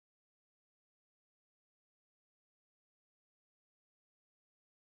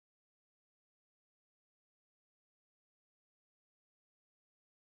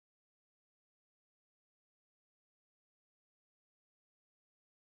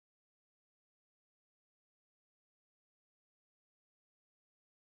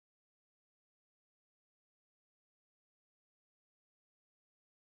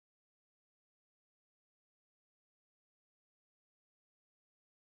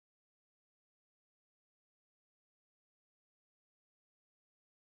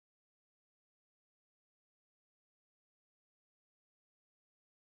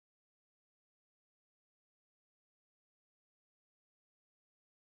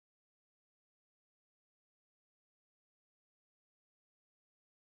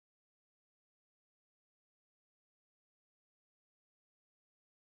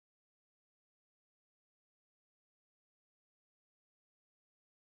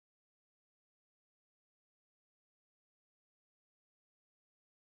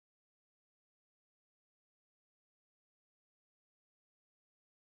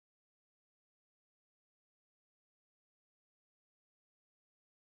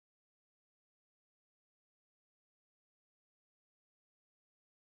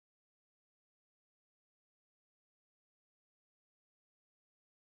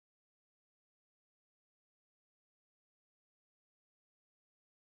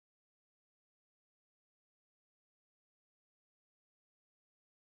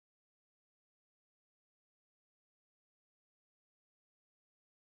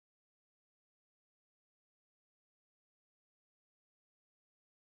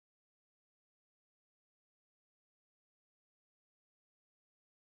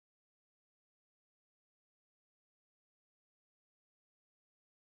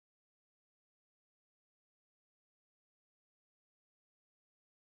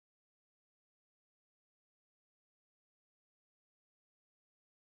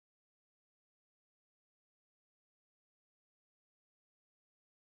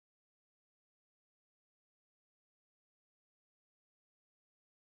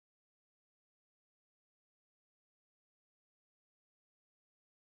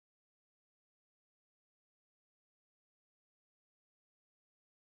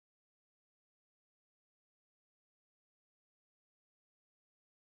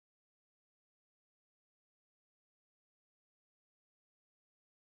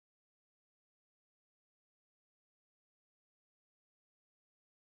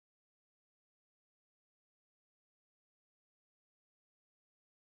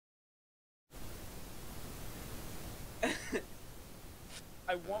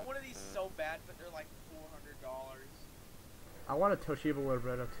I want one of these so bad, but they're like $400. I want a Toshiba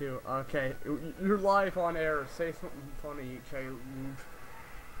Libretto too. Okay, you're live on air. Say something funny, child.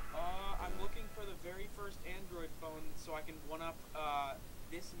 I'm looking for the very first Android phone so I can one-up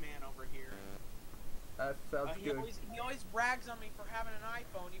this man over here. That sounds good. He always brags on me for having an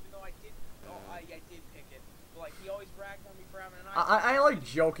iPhone, even though I did. Oh, I did pick it. But, like, he always brags on me for having an iPhone. I like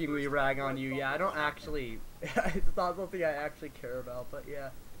jokingly rag on you. Yeah, I don't actually. It's not something I actually care about, but yeah.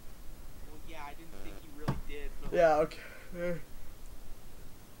 Well, yeah, I didn't think you really did. But, yeah. Okay.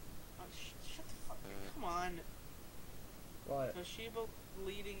 Oh, shut the fuck. Come on. What? Toshiba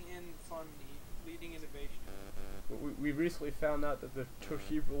leading in funding, leading innovation. We recently found out that the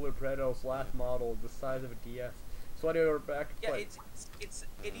Toshiba Libretto's last model is the size of a DS. So anyway, we're back. Yeah, it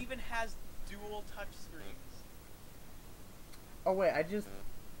even has dual touch screens. Oh wait, is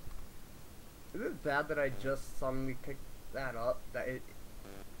it bad that I just suddenly picked that up?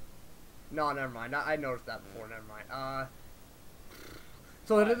 No, never mind. I noticed that before. Never mind.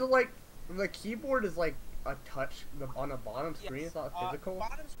 So it isn't like the keyboard is like a touch on the bottom screen. Yes, it's not physical.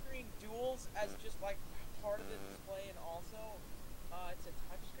 Bottom screen duals as just like part of the display, and also it's a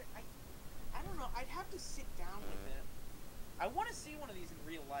touch screen. I don't know. I'd have to sit down with it. I want to see one of these in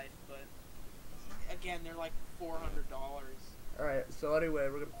real life, but again, they're like $400. All right. So anyway,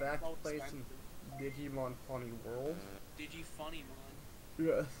 we're gonna back to play some Digimon Funny World. Funny Mon.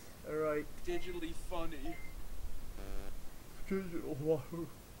 Yes. All right. Digitally funny. Digital Wahoo.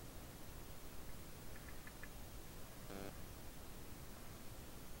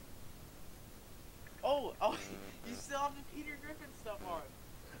 Oh, you still have the Peter Griffin stuff on.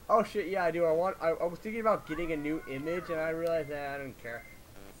 Oh shit, yeah, I do. I was thinking about getting a new image, and I realized that I didn't care.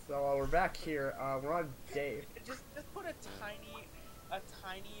 So we're back here. We're on Dave. Just put a tiny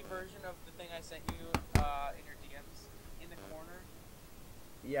version of the thing I sent you in your DMs in the corner.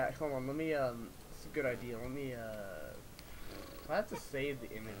 Yeah, hold on. Let me. It's a good idea. Let me. I have to save the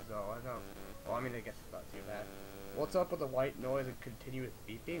image though. I don't. Well, I mean, I guess it's not too bad. What's up with the white noise and continuous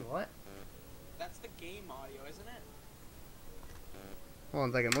beeping? What? That's the game audio, isn't it? Hold on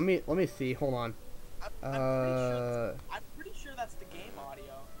a second. Let me see. Hold on. I'm pretty sure that's the game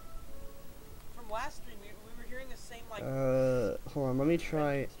audio. From last stream, we were hearing the same like. Hold on. Let me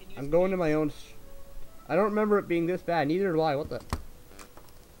try. I'm going to my own. I don't remember it being this bad. Neither do I. What the?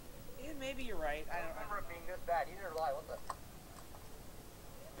 Yeah, maybe you're right. I don't remember it being this bad. Neither do I. What the?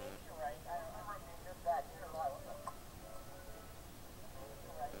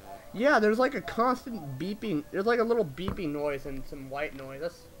 Yeah, there's like a constant beeping. There's like a little beeping noise and some white noise.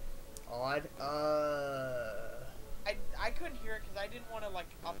 That's odd. I couldn't hear it because I didn't want to like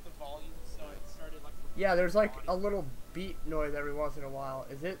up the volume, so it started like. Yeah, there's like a little beep noise every once in a while.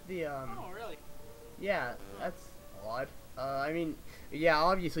 Is it the Oh really? Yeah, that's odd. I mean, yeah,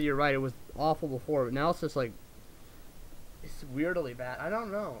 obviously you're right. It was awful before, but now it's just like it's weirdly bad. I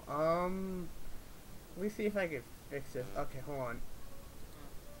don't know. Let me see if I can fix this. Okay, hold on.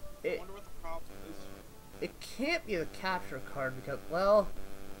 I wonder what the problem is. It can't be the capture card because, well,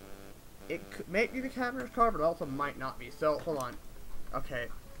 it may be the capture card, but also might not be. So, hold on. Okay.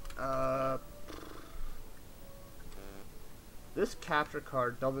 This capture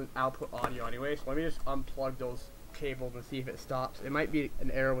card doesn't output audio anyway, so let me just unplug those cables and see if it stops. It might be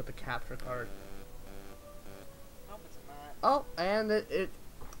an error with the capture card. I hope it's not. Oh, and it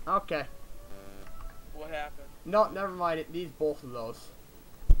okay. What happened? No, never mind. It needs both of those.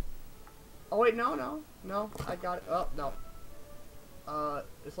 Oh wait, no, I got it. Oh no.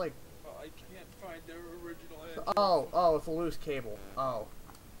 It's like. Oh, I can't find the original. Oh, it's a loose cable. Oh.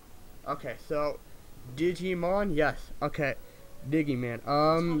 Okay, so Digimon, yes. Okay, Digimon.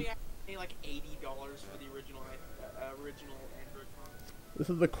 Tell me I pay like $80 for the original Android phone. This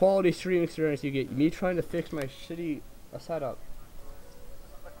is the quality stream experience you get. Me trying to fix my shitty setup.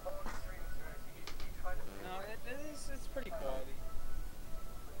 No, it's pretty quality.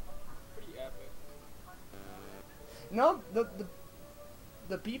 No, the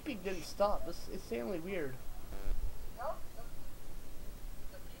beeping didn't stop. It's insanely weird. No,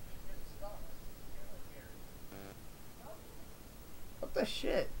 the beeping didn't stop. It's insanely weird. What the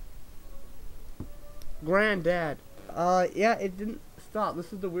shit? Granddad. Yeah, it didn't stop.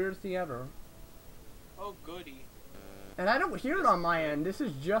 This is the weirdest thing ever. Oh, goody. And I don't hear it on my end. This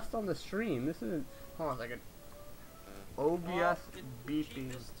is just on the stream. This isn't. Hold on a second. OBS beeping.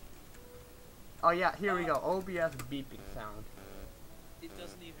 Cheapest. Oh yeah, here we go. OBS beeping sound. It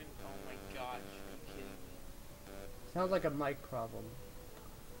doesn't even. Oh my gosh, are you kidding me? Sounds like a mic problem.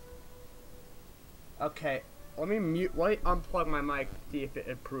 Okay, let me unplug my mic, see if it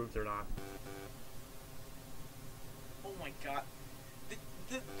improves or not. Oh my god.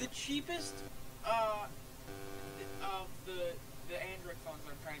 the cheapest of the Android phones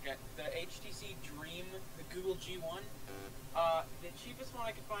I'm trying to get, the HTC Dream, the Google G1. The cheapest one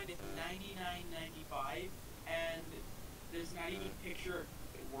I could find is $99.95, and there's not even a picture of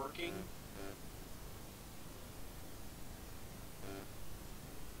it working.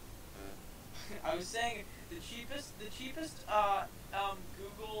 I was saying the cheapest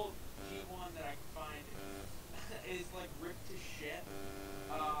Google G1 that I can find is like ripped to shit.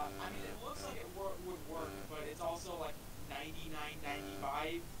 I mean, it looks like it would work, but it's also like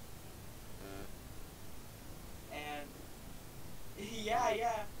 $99.95. And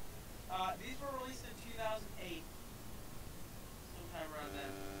yeah. These were released in 2008, sometime around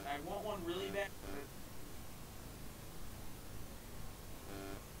then. I want one really bad.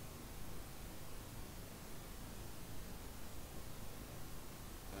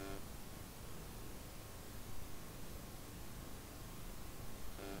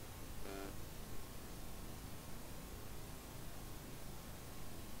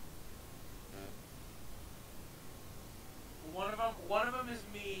 One of them is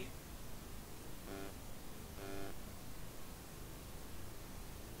me.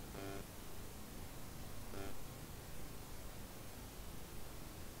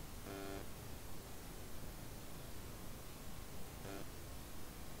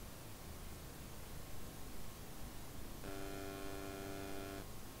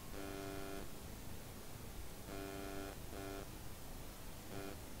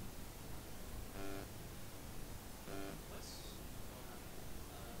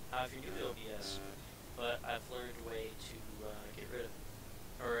 If you're new to OBS, but I've learned a way to get rid of it,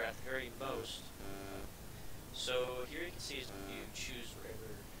 or at the very most. So here you can see you choose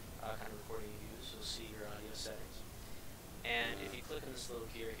whatever kind of recording you use. You'll see your audio settings, and if you click on this little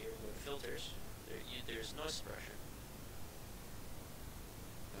gear here and go to filters, there's noise suppression.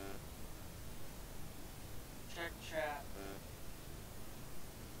 Check chat.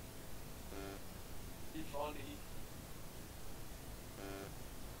 Be funny.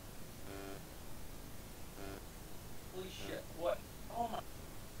 Holy shit, what? Oh my.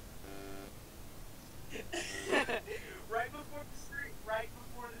 Right before the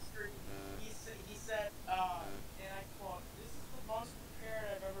stream, he said, and I quote, "This is the most prepared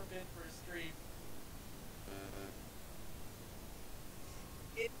I've ever been for a stream."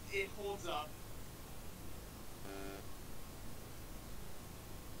 It holds up.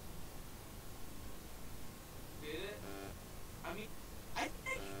 Did it? I mean, I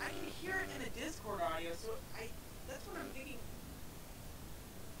think I can hear it in the Discord audio, so that's what I'm thinking.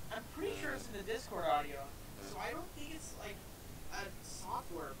 I'm pretty sure it's in the Discord audio, so I don't think it's like a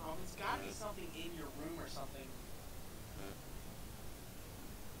software problem. It's gotta be something in your room or something.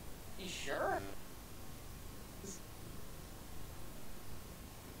 You sure?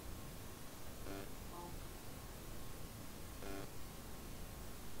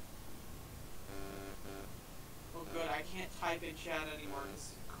 Oh good, I can't type in chat anymore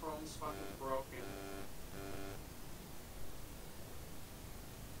because Chrome's fucking broken.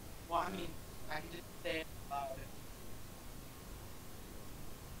 Well, I mean, I can just say it loud.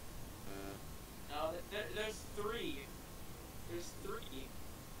 No, there's three. There's three.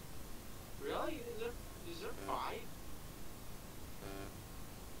 Really? Is there five?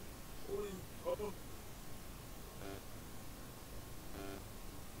 Holy. Oh.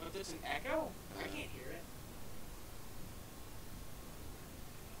 But there's an echo? I can't hear it.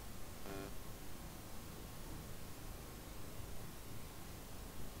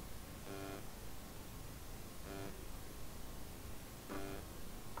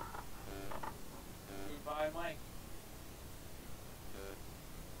 Goodbye, Mike.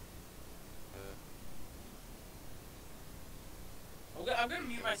 Okay, I'm gonna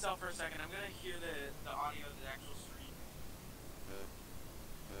mute myself for a second. I'm gonna hear the audio of the actual stream.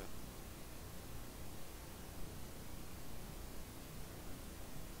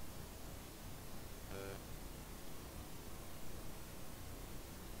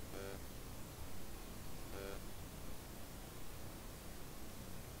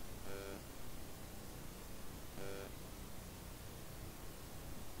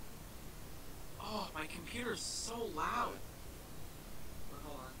 Oh, my computer's so loud. Wait,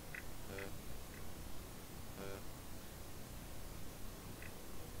 hold on.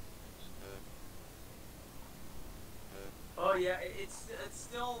 Oh yeah, it's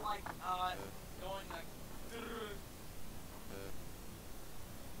still like going like.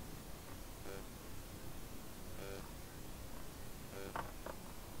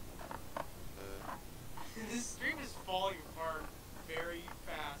 This stream is falling apart very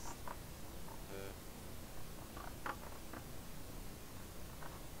fast.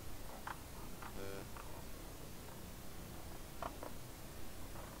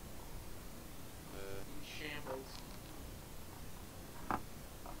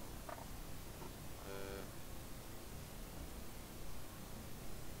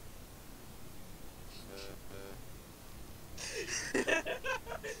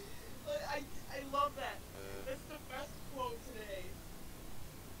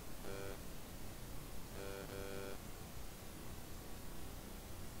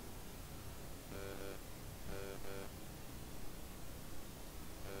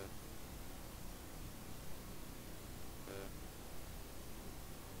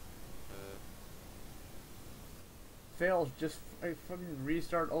 fails, just fucking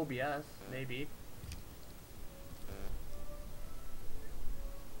restart OBS, maybe.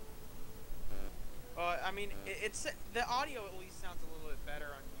 I mean, it's the audio at least sounds a little bit better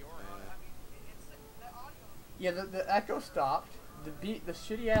on your end. I mean, it's the audio. Yeah, the echo stopped. The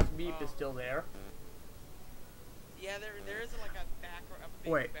shitty ass beep is still there. Yeah, there is like a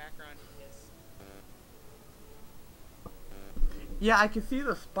big Wait. background hiss. Yeah, I can see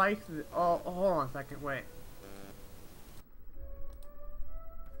the spikes. Oh, hold on a second. Wait.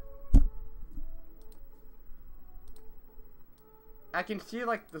 I can see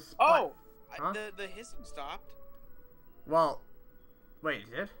like the spike. Oh, Huh? the hissing stopped. Well, wait,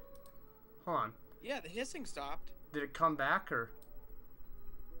 did it? Hold on. Yeah, the hissing stopped. Did it come back or?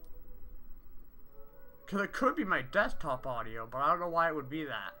 Cause it could be my desktop audio, but I don't know why it would be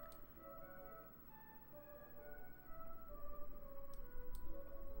that.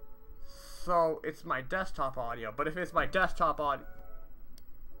 So it's my desktop audio, but if it's my desktop audio.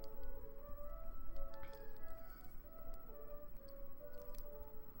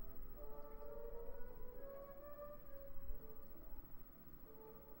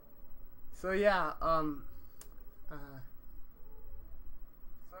 So yeah,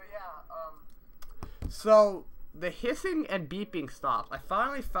 so the hissing and beeping stopped. I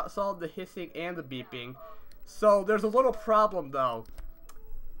finally solved the hissing and the beeping. So there's a little problem though.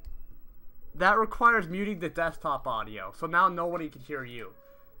 That requires muting the desktop audio. So now nobody can hear you.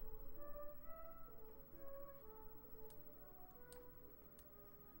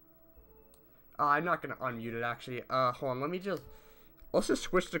 I'm not gonna unmute it actually. Hold on, let's just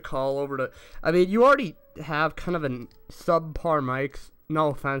switch the call over to. I mean, you already have kind of a subpar mics. No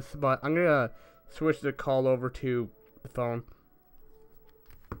offense, but I'm gonna switch the call over to the phone.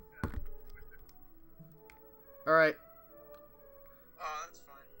 All right. Oh, that's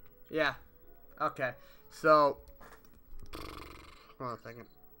fine. Yeah. Okay. So. Hold on a second.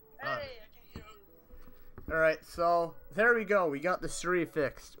 Hey, I can hear you. All right. So there we go. We got the stream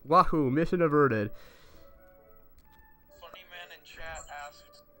fixed. Wahoo! Mission averted. Funny man in chat asked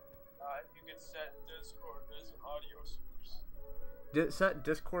if you could set Discord as an audio source. Set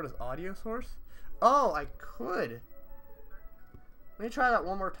Discord as audio source? Oh, I could. Let me try that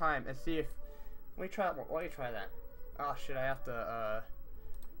one more time and see if. Let me try that. Oh shit! I have to.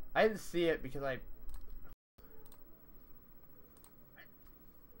 I didn't see it because I.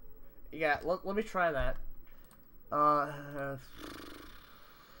 Yeah, let me try that.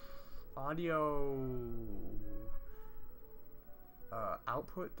 Audio.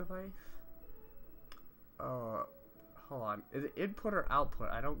 Output device. Hold on. Is it input or output?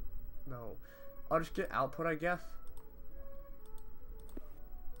 I don't know. I'll just get output, I guess.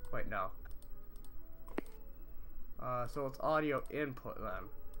 Wait, no. So it's audio input then.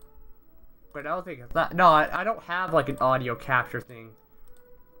 Wait, I don't think it's that. No, I don't have like an audio capture thing.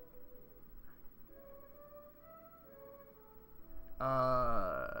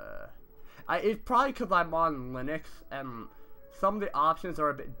 It's probably because I'm on Linux and some of the options are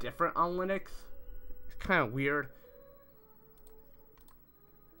a bit different on Linux. It's kind of weird.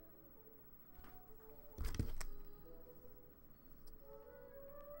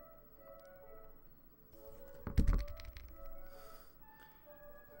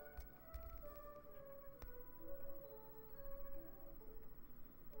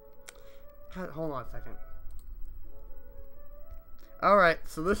 Hold on a second. Alright,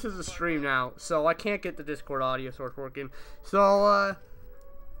 so this is a stream now, so I can't get the Discord audio source working. So,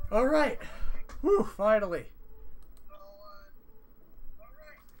 alright. Whew, finally.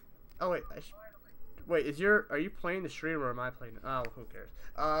 Oh, wait. Wait, are you playing the stream or am I playing? Oh, who cares?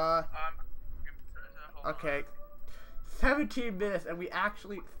 Okay. 17 minutes, and we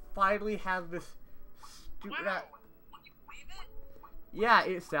actually finally have this stupid. Wow. Can you believe it? Yeah,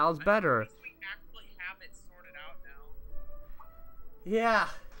 it sounds better. At least we actually have it sorted out now. Yeah.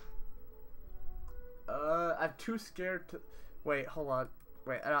 I'm too scared to. Wait, hold on.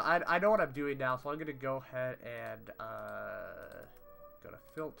 Wait, I know what I'm doing now, so I'm gonna go ahead and go to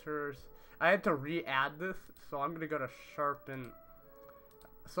filters. I had to re-add this, so I'm gonna go to sharpen.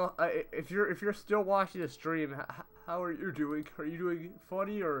 So if you're still watching the stream, how are you doing? Are you doing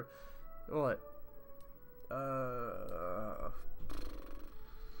funny or what?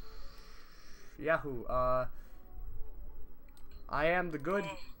 Yahoo. I am the good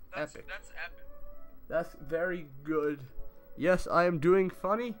epic. That's epic. That's very good. Yes, I am doing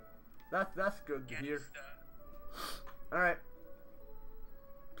funny. That's good to hear. All right.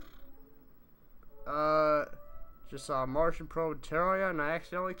 Just saw a Martian probe Terraria and I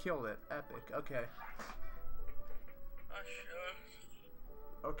accidentally killed it. Epic. Okay.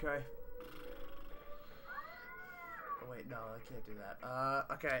 Okay. wait, no, I can't do that.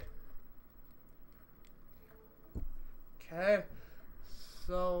 Okay. Okay.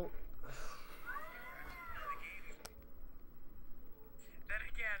 So. Then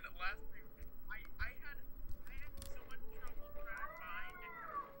again, last week I had so much trouble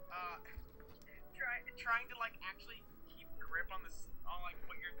trying to like actually keep grip on this on like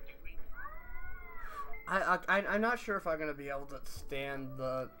what you're doing. I'm not sure if I'm gonna be able to stand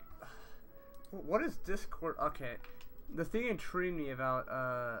the. What is Discord? Okay, the thing intrigued me about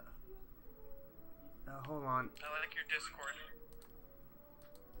hold on. I like your Discord.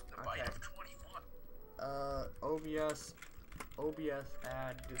 The bite of 21. OBS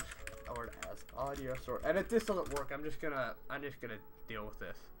add Discord as audio source. And if this doesn't work, I'm just gonna deal with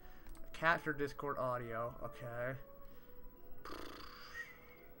this. Capture Discord audio. Okay.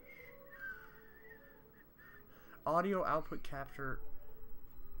 Audio output capture.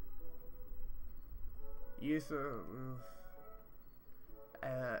 Use the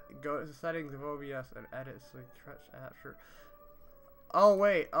go to settings of OBS and edit sync capture. Oh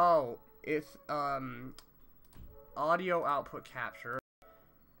wait, it's audio output capture,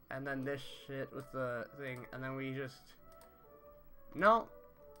 and then this shit with the thing, and then we just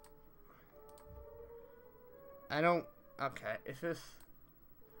okay, if this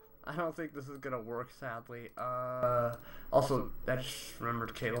I don't think this is gonna work, sadly. Also, I just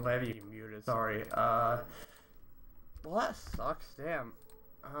remembered, Caleb, I have you muted. Sorry. Well, that sucks. Damn.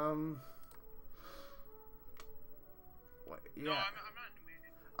 What? Yeah. No, I'm not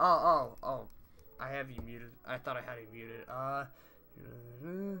muted. Oh. I have you muted. I thought I had you muted.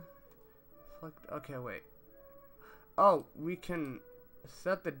 Okay, wait. Oh, we can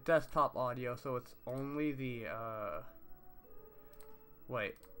set the desktop audio so it's only the,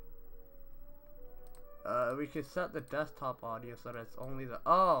 wait. We can set the desktop audio so that it's only the,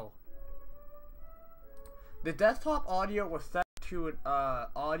 the desktop audio was set to an,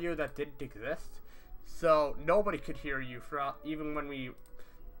 audio that didn't exist, so nobody could hear you for, even when we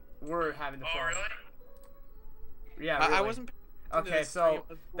were having the phone. Really? Yeah, really. I wasn't. Okay, so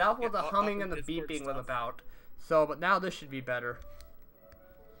that's what the humming and the beeping was about. So, but now this should be better.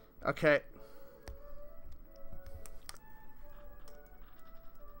 Okay.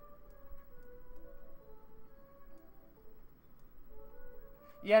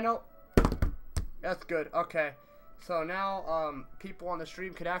 Yeah, no. That's good. Okay. So now, people on the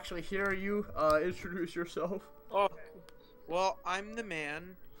stream could actually hear you. Introduce yourself. Oh, well, I'm the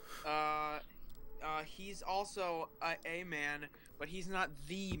man. He's also a man, but he's not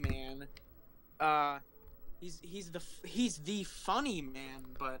the man. He's the funny man,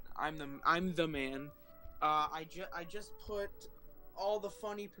 but I'm the man. I just put all the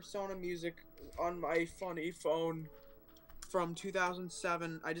funny Persona music on my funny phone from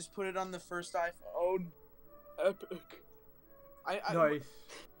 2007. I just put it on the first iPhone. Epic. Nice.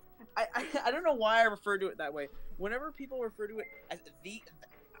 I don't know why I refer to it that way. Whenever people refer to it as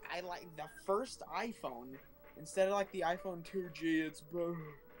I like the first iPhone instead of like the iPhone 2G. It's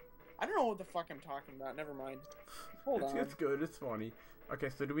I don't know what the fuck I'm talking about. Never mind. Hold on. It's good. It's funny. Okay,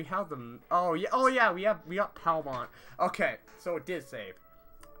 so do we have them? Oh yeah. We got Palmont. Okay, so it did save.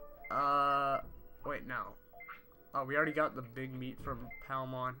 Wait, no. Oh, we already got the big meat from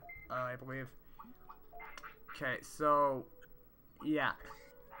Palmont, I believe. Okay, so yeah.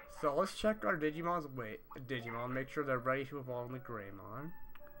 So let's check our Digimons. Wait, Digimon. Make sure they're ready to evolve in the Greymon.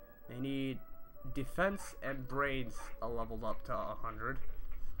 They need defense and brains leveled up to 100.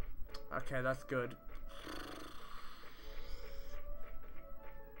 Okay, that's good.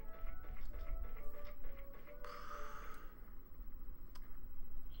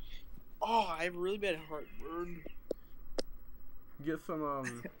 Oh, I have really bad heartburn. Get some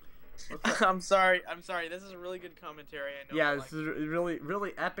I'm sorry. This is a really good commentary. I know. Yeah, this is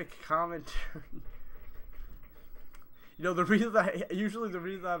really epic commentary. You know, the reason I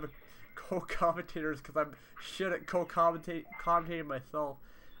have a co-commentator is because I'm shit at commentating myself.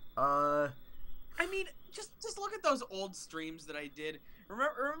 I mean, just look at those old streams that I did.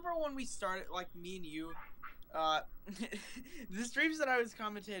 Remember when we started, like me and you, the streams that I was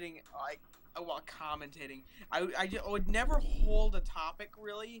commentating, like, well, commentating. I would never hold a topic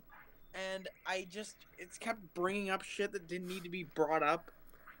really, and it's kept bringing up shit that didn't need to be brought up.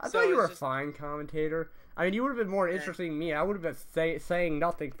 I thought you were a fine commentator. I mean, you would have been more interesting than me. I would have been saying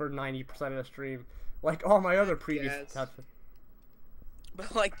nothing for 90% of the stream, like all my other previous tests.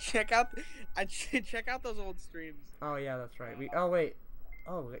 But like, check out those old streams. Oh yeah, that's right. We can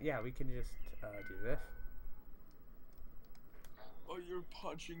just do this. Oh, you're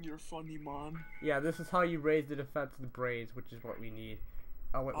punching your funny mom. Yeah, this is how you raise the defense of the brains, which is what we need.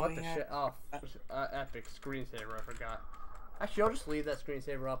 Oh wait, Oh, what the yeah. shit? Oh, epic screensaver. I forgot. Actually, I'll just leave that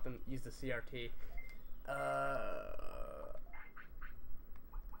screensaver up and use the CRT.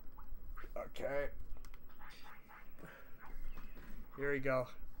 Okay. Here we go.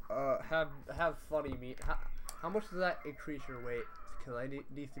 Have funny meat. How much does that increase your weight? Because I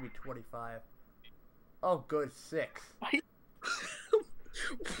needs to be 25. Oh, good, 6.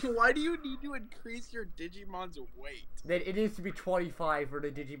 Why do you need to increase your Digimon's weight? Then it needs to be 25 for the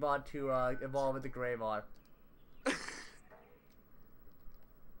Digimon to evolve into Greymon.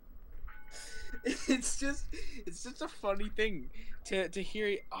 It's just a funny thing to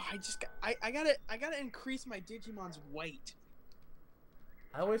hear. Oh, I gotta increase my Digimon's weight.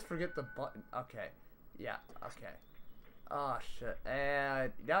 I always forget the button. Okay. Yeah, okay. Oh, shit.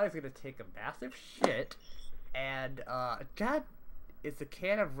 And now he's gonna take a massive shit. And, God, is the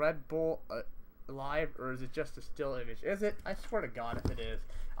can of Red Bull alive, or is it just a still image? Is it? I swear to God if it is.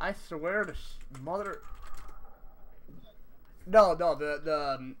 I swear to mother... No,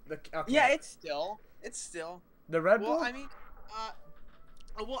 the okay. Yeah, it's still. The Red Bull? Well, I mean,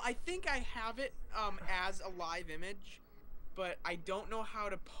 well, I think I have it as a live image, but I don't know how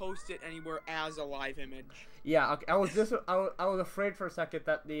to post it anywhere as a live image. Yeah, okay. I was afraid for a second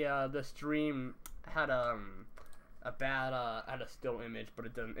that the stream had a bad had a still image, but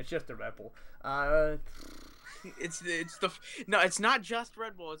it doesn't. It's just a Red Bull. No, it's not just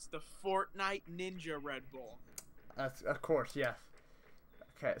Red Bull. It's the Fortnite Ninja Red Bull. That's of course, yes.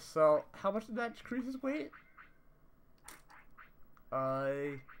 Okay, so how much did that decrease his weight?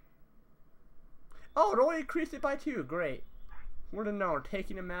 Oh, it only increased it by 2. Great. We're to know.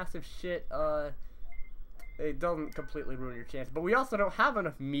 Taking a massive shit. It doesn't completely ruin your chance, but we also don't have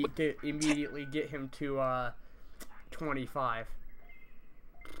enough meat to immediately get him to 25.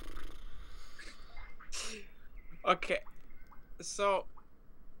 Okay, so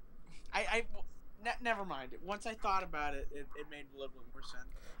never mind. Once I thought about it, it made a little bit more sense.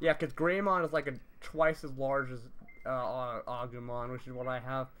 Yeah, because Greymon is like twice as large as Agumon, which is what I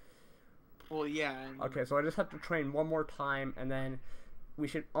have. Well, yeah. I mean, Okay, so I just have to train one more time, and then we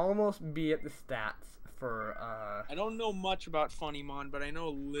should almost be at the stats for, I don't know much about Funnymon, but I know a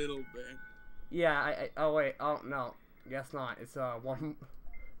little bit. Yeah, oh wait, oh no. Guess not. It's, one...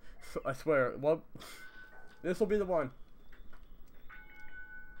 I swear, well... This will be the one.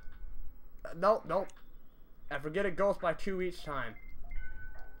 Nope. I forget it goes by 2 each time.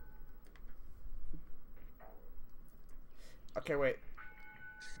 Okay, wait.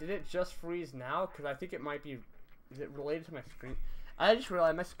 Did it just freeze now? Because I think it might be... Is it related to my screen? I just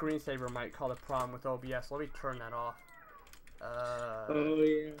realized my screensaver might cause a problem with OBS. Let me turn that off. Oh,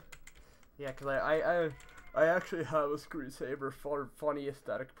 yeah. Yeah, because I actually have a screensaver for funny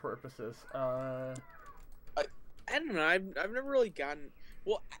aesthetic purposes. I don't know. I've never really gotten.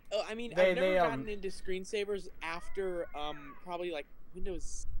 Well, I mean, They- I've never they, gotten into screensavers after probably like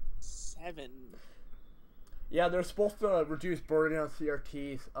Windows 7. Yeah, they're supposed to reduce burden on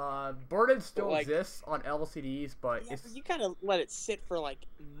CRTs. Burden still like- exists on LCDs, but Yeah, it's... but you kind of let it sit for like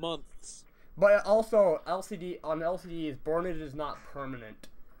months. But also, on LCDs, burden is not permanent.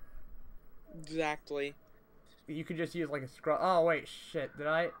 Exactly. You could just use like a scrub. Oh wait, shit. Did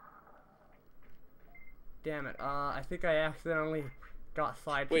I? Damn it. I think I accidentally got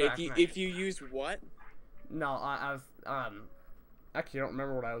sidetracked. Wait, if you use what? No, I was actually I don't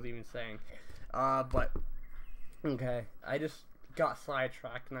remember what I was even saying. But okay, I just got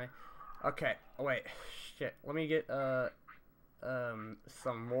sidetracked and okay. Oh, wait, shit. Let me get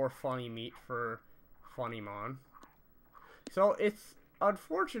some more funny meat for Funnymon. So it's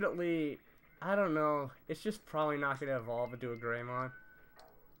unfortunately, I don't know. It's just probably not gonna evolve into a Greymon.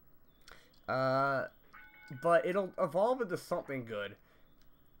 But it'll evolve into something good.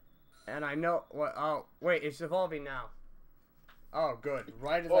 And I know what. Oh, wait, it's evolving now. Oh, good.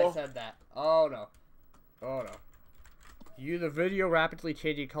 Right as I said that. Oh no. Oh no. Use the video rapidly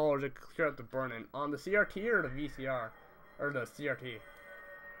changing colors to clear out the burn-in on the CRT or the VCR, or the CRT.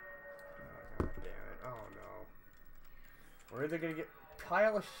 Oh, God damn it! Oh no. We're either gonna get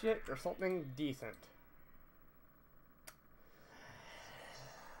pile of shit or something decent.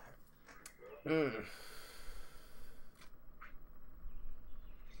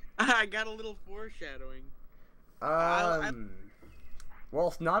 I got a little foreshadowing. Well,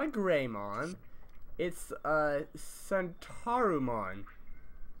 it's not a Greymon. It's Centarumon.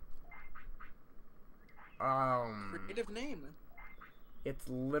 Creative name. It's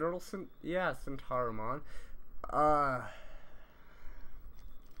literal Centarumon.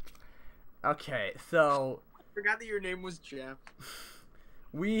 Okay, so I forgot that your name was Jeff.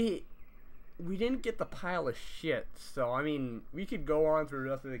 we we didn't get the pile of shit, so I mean, we could go on through the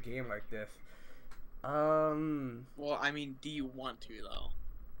rest of the game like this. Well, I mean, do you want to though?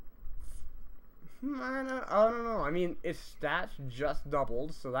 I don't know. I mean, its stats just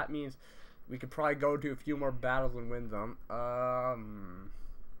doubled, so that means we could probably go to a few more battles and win them.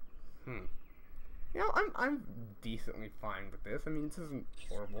 You know, I'm decently fine with this. I mean, this isn't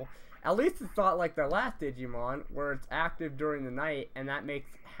horrible. At least it's not like the last Digimon, where it's active during the night, and that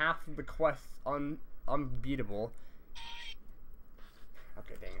makes half of the quests unbeatable.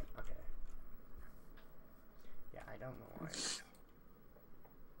 Okay, dang it. Okay. Yeah, I don't know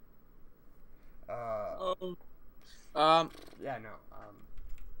why. Yeah, no.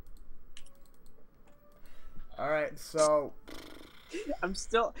 Alright, so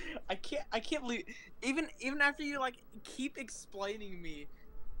I can't believe, even after you like keep explaining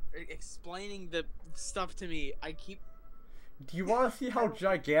the stuff to me, do you want to see how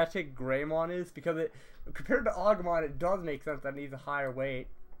gigantic Greymon is? Because it, compared to Agumon, it does make sense that it needs a higher weight.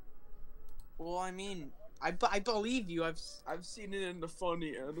 Well, I mean, I believe you. I've seen it in the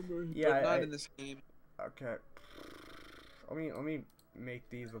funny anime, Yeah, but not in this game. Okay. Let me make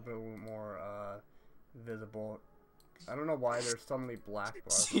these a bit more visible. I don't know why there's so many black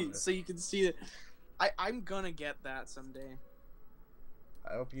bars on this. So you can see it. I'm gonna get that someday.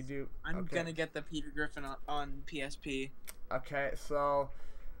 I hope you do. I'm gonna get the Peter Griffin on PSP. Okay, so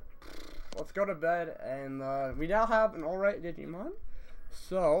let's go to bed, and we now have an alright Digimon.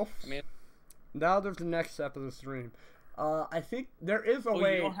 So now there's the next step of the stream. I think there is a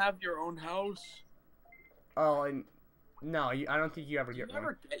way. You don't have your own house? Oh, and no, I don't think you ever get one. You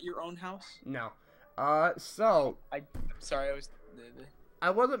never get your own house? No. So I'm sorry, I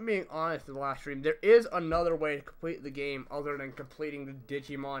wasn't being honest in the last stream. There is another way to complete the game other than completing the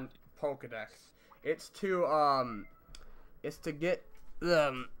Digimon Pokedex. It's to get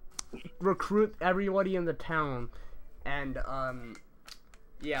recruit everybody in the town, and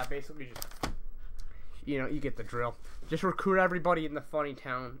yeah, basically just, you know, you get the drill. Just recruit everybody in the funny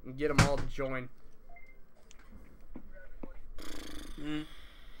town and get them all to join.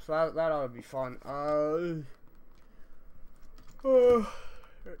 So that ought to be fun.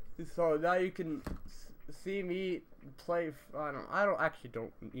 So now you can see me play. I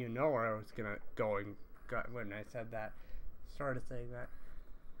don't even know where I was gonna go when I said that. Started saying that.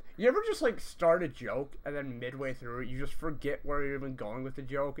 You ever just like start a joke and then midway through it you just forget where you're even going with the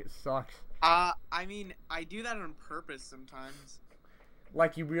joke? It sucks. I mean, I do that on purpose sometimes.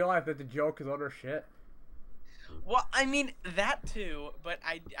 Like you realize that the joke is utter shit. Well, I mean that too, but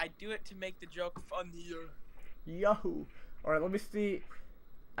I do it to make the joke funnier. Yahoo! All right, let me see.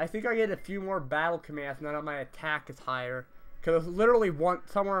 I think I get a few more battle commands now that my attack is higher, because it's literally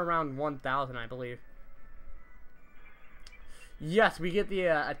somewhere around 1,000, I believe. Yes, we get the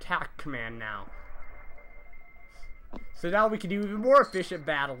attack command now. So now we can do even more efficient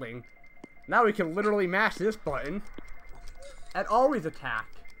battling. Now we can literally mash this button and always attack.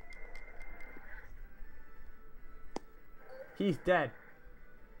 He's dead.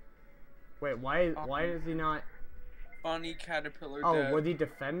 Wait, why is he not? Funny caterpillar. Oh, dead. was he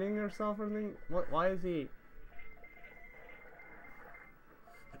defending himself or something? What? Why is he?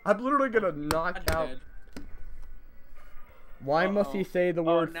 I'm literally gonna knock out. Dead. Why must he say the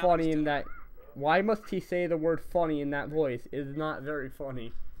word funny in that? Why must he say the word funny in that voice? It's not very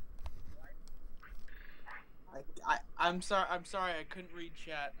funny. I'm sorry. I couldn't read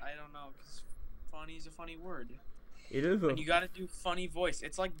chat. I don't know, because funny is a funny word. It is. And you gotta do funny voice.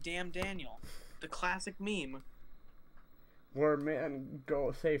 It's like Damn Daniel, the classic meme. Where man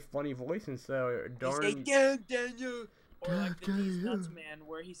go say funny voice and say darn. He say Damn Daniel, or like the These Nuts Man,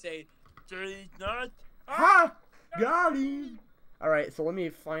 where he say These Nuts. Ha! Got him! Alright, so let me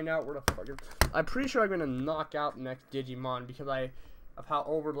find out where the fuck I'm pretty sure I'm gonna knock out the next Digimon because of how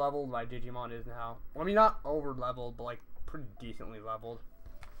over leveled my Digimon is now. Well, I mean, not over leveled, but like pretty decently leveled.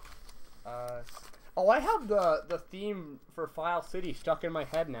 Oh, I have the theme for File City stuck in my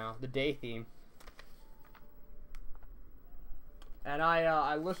head now, the day theme. And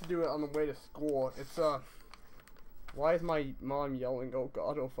I listened to it on the way to school. It's why is my mom yelling? Oh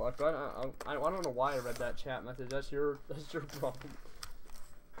God, oh fuck! I don't know why I read that chat message. That's your problem.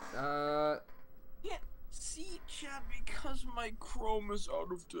 Can't see chat because my Chrome is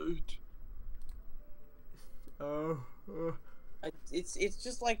out of date. It's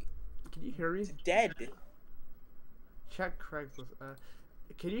just like. Can you hear me? It's dead. Check Craigslist.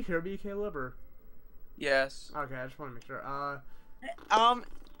 Can you hear me, Caleb? Or? Yes. Okay, I just want to make sure.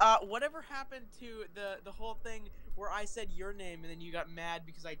 Whatever happened to the whole thing where I said your name and then you got mad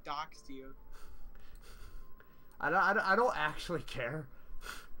because I doxed you? I don't actually care.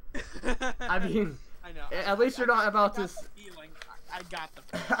 I mean, I know. at least you're not about to. I got the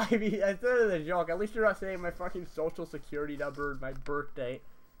I mean, instead of the joke, at least you're not saying my fucking social security number and my birthday.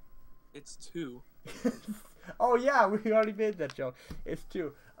 It's 2. Oh yeah, we already made that joke. It's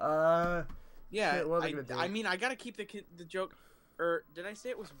 2. Yeah, shit, what am I gonna do? I mean, I gotta keep the joke. Or did I say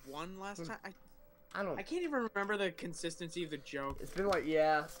it was 1 last time? I don't. I can't even remember the consistency of the joke. It's been like,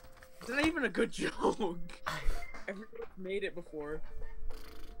 yeah. It's not even a good joke. Everyone's made it before.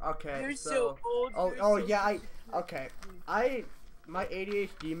 Okay. You're so old. Oh, you're oh so yeah. My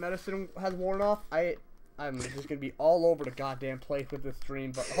ADHD medicine has worn off. I'm just gonna be all over the goddamn place with this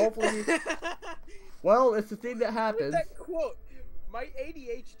stream, but hopefully. Well, it's the thing that happens. That quote. My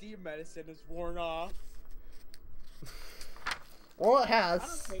ADHD medicine is worn off. Well, it has. I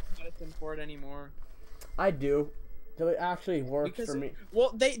don't take medicine for it anymore. I do. So it actually works Because for me.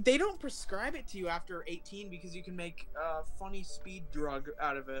 Well, they don't prescribe it to you after 18 because you can make a funny speed drug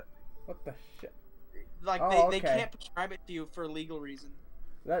out of it. What the shit? Like they okay. can't prescribe it to you for legal reason.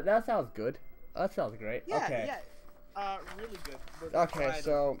 That sounds good. That sounds great. Yeah, okay. yeah. Really good. Okay,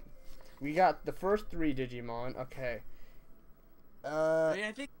 so we got the first 3 Digimon. Okay. I mean,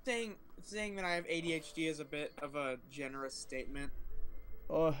 I think saying that I have ADHD is a bit of a generous statement.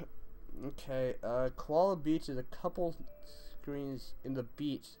 Okay. Koala Beach is a couple screens in the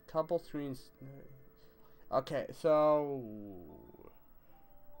beach. Couple screens. Okay, so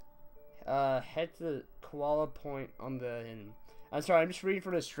head to the Koala Point on the. I'm sorry, I'm just reading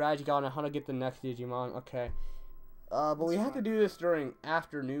for the strategy guide on how to get the next Digimon. Okay. But we have to do this during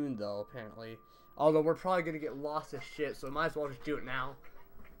afternoon though, apparently. Although we're probably gonna get lost as shit, so might as well just do it now.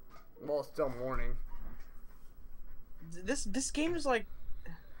 Well, it's still morning. This game is like.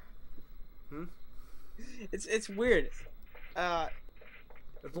 It's weird. It's a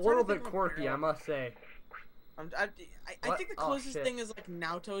little bit quirky, I must say. I think the closest thing is like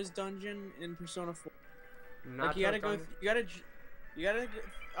Naoto's dungeon in Persona 4. Like you gotta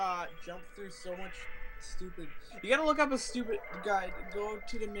jump through so much stupid. You gotta look up a stupid guide, go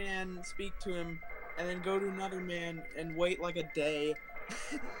to the man, speak to him, and then go to another man and wait like a day,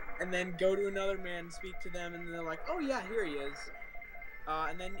 and then go to another man, speak to them, and they're like, oh yeah, here he is.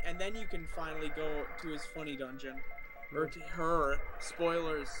 And then you can finally go to his funny dungeon, or to her.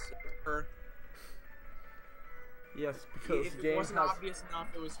 Spoilers, her. Yes, because if it wasn't obvious enough,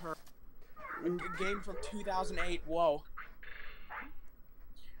 it was her. A game from 2008. Whoa.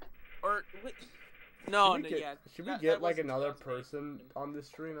 Or wait. No, yeah. Should we get like another person on this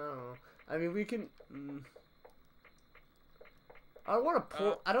stream? I don't know. I mean, we can. I don't want to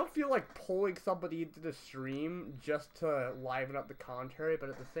pull. I don't feel like pulling somebody into the stream just to liven up the commentary, but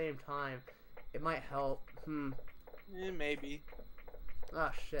at the same time, it might help. Maybe.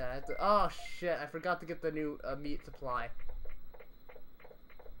 Oh shit! Oh shit! I forgot to get the new meat supply.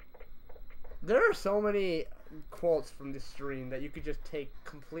 There are so many quotes from this stream that you could just take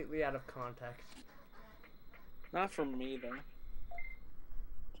completely out of context. Not from me though.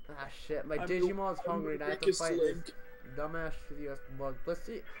 Ah shit! My Digimon's hungry and I have to fight this dumbass US bug. Let's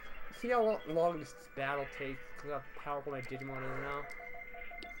see how long this battle takes. Cause how powerful my Digimon is now.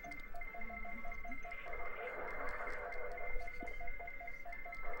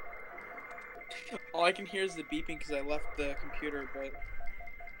 All I can hear is the beeping because I left the computer, but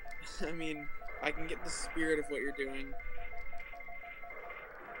I mean, I can get the spirit of what you're doing.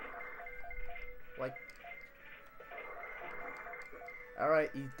 Like,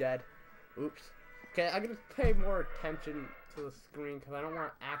 alright, he's dead. Oops. Okay, I'm gonna pay more attention to the screen because I don't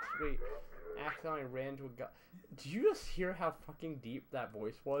want to accidentally ran into a guy. Did you just hear how fucking deep that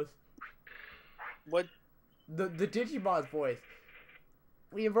voice was? What? The Digimon's voice.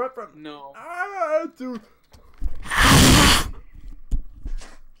 We went from no to.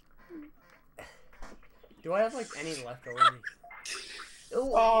 Do I have like any leftovers?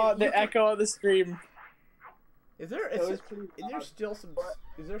 Oh, the echo of the stream. Is there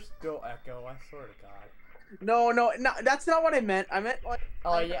still echo? I swear to God. No, that's not what I meant. I meant like.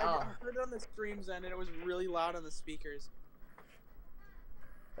 Oh I heard it on the streams and it was really loud on the speakers.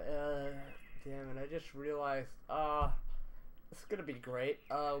 Damn it! I just realized. It's gonna be great.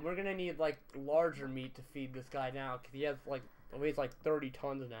 We're gonna need like larger meat to feed this guy now because he has like weighs like 30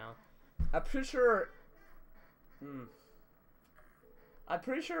 tons now. I'm pretty sure. I'm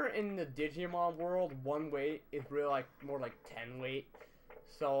pretty sure in the Digimon world, 1 weight is really like more like 10 weight.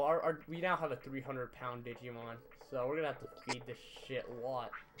 So we now have a 300-pound Digimon. So we're gonna have to feed this shit a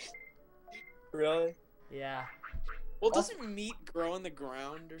lot. Really? Yeah. Well, doesn't meat grow in the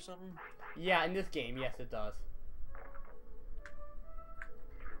ground or something? Yeah, in this game, yes, it does.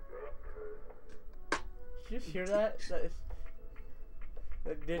 Did you just hear that?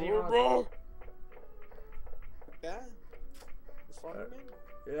 The Digimon. Yeah. It's fun, man.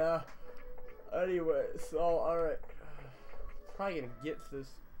 Yeah. Anyway, so alright. Probably gonna get to this.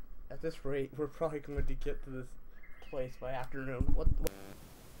 At this rate, we're probably going to get to this place by afternoon. What?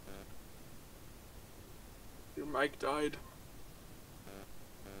 Your mic died.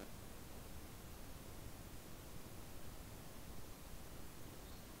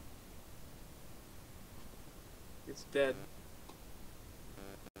 It's dead.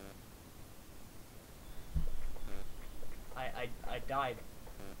 I died.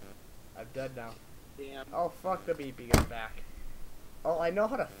 I'm dead now. Damn. Oh fuck, the beeping is back. Oh, I know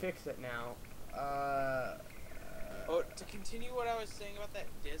how to fix it now. Oh, to continue what I was saying about that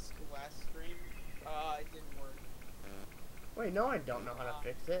disc last stream, it didn't work. Wait, no, I don't know how to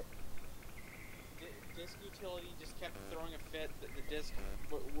fix it. Disc utility just kept throwing a fit that the disc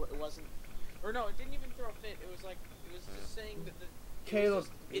wasn't, or no, it didn't even throw a fit. It was like it was just saying that the Caleb,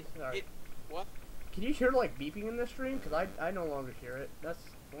 it what? Can you hear like beeping in this stream? Cause I no longer hear it. That's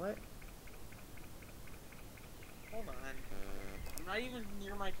what? Hold on. I'm not even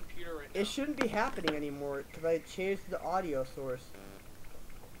near my computer right now. It shouldn't be happening anymore because I changed the audio source.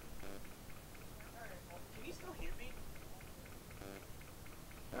 Alright, well, can you still hear me?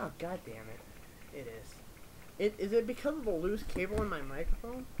 Oh god damn it! It is. Is it because of the loose cable in my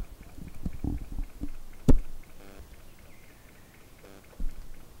microphone?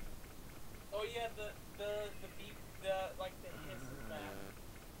 Oh yeah, the beep, like the hiss is back.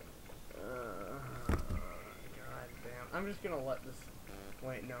 God damn! I'm just gonna let this.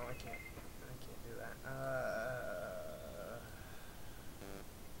 Wait, no, I can't. I can't do that.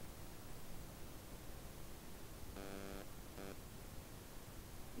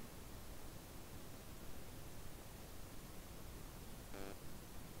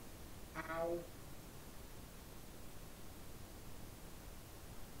 Ow.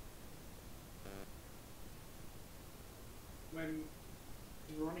 When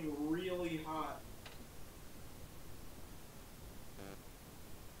it's running really hot.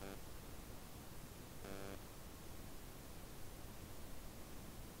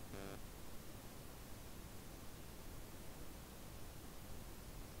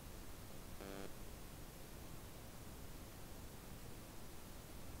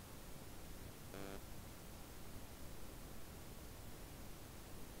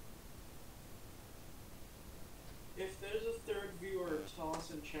 If there's a third viewer, tell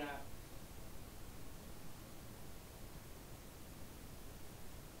us in chat.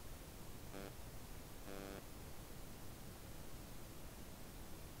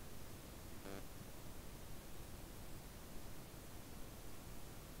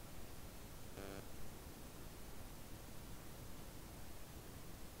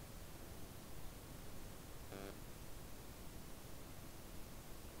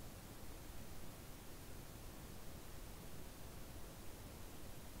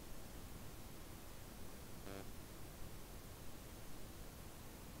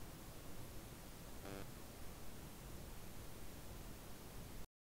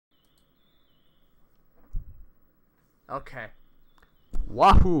 Okay.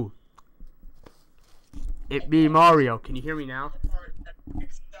 Wahoo! It be Mario. Can you hear me now?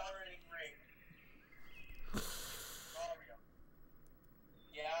 Accelerating rate. Mario.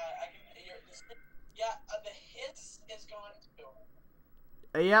 Yeah, I can. The hiss is gone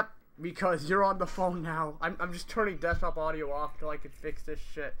too. Yep, because you're on the phone now. I'm just turning desktop audio off till I can fix this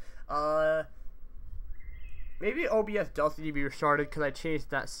shit. Maybe OBS does need to be restarted because I changed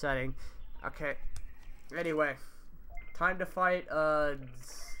that setting. Okay. Anyway, time to fight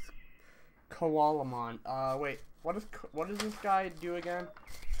Koalamon. Wait, what does this guy do again?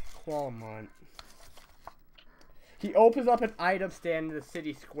 Koalamon. He opens up an item stand in the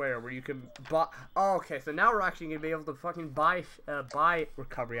city square where you can buy. Oh, okay, so now we're actually gonna be able to fucking buy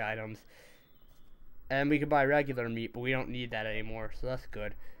recovery items, and we can buy regular meat, but we don't need that anymore, so that's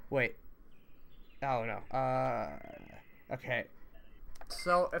good. Wait. Oh no. Okay.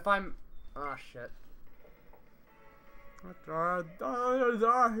 So if I'm. Oh shit.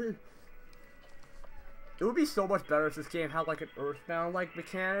 It would be so much better if this game had like an Earthbound-like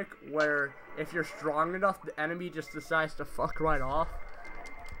mechanic where if you're strong enough, the enemy just decides to fuck right off.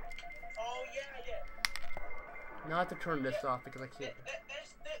 Oh yeah. Now I have to turn this off because I can't. That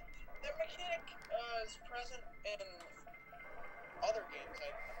mechanic is present in other games.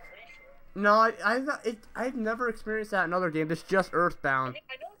 I'm pretty sure. No, I've never experienced that in other games. It's just Earthbound.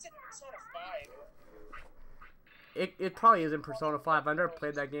 I know it's in Persona 5. It probably is in Persona 5. I've never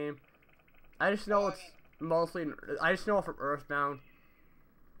played that game. I just know it's mostly. I just know it from Earthbound.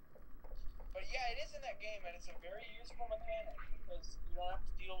 But yeah, it is in that game, and it's a very useful mechanic because because you don't have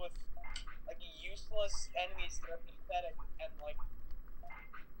to deal with like useless enemies that are pathetic and like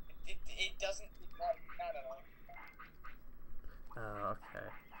it doesn't. I don't know. Okay.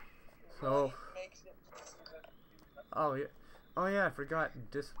 It So. really makes it. Oh yeah. Oh yeah, I forgot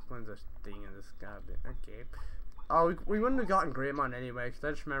discipline's a thing in this goddamn game. Oh, we wouldn't have gotten Greymon anyway, because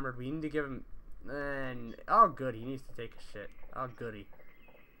I just remembered we need to give him. And oh, good, he needs to take a shit. Oh, goody.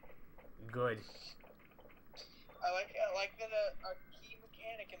 Good. I like that a key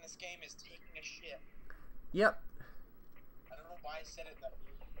mechanic in this game is taking a shit. Yep. I don't know why I said it that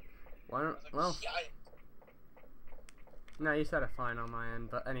way. Why don't? Like, well. shit. No, you said it fine on my end,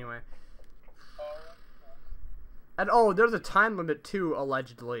 but anyway. Oh. And oh, there's a time limit too,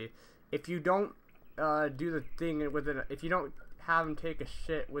 allegedly. If you don't do the thing within, if you don't have him take a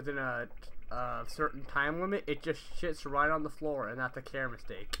shit within a certain time limit, it just shits right on the floor, and that's a care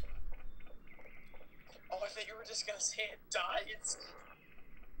mistake. Oh, I thought you were just gonna say it dies.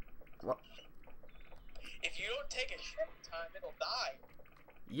 What? If you don't take a shit in time, it'll die.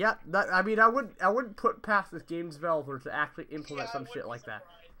 Yep. That I mean, I wouldn't put past this game's developer to actually implement some shit like that.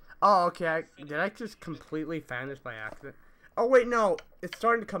 Oh, okay. Did I just completely fan this by accident? Oh, wait, no. It's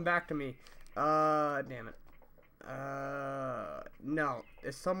starting to come back to me. Damn it. No.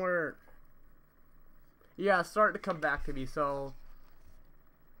 It's somewhere. Yeah, it's starting to come back to me, so.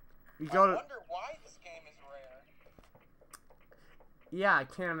 You go to. I wonder why this game is rare. Yeah, I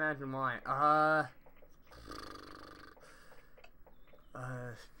can't imagine why.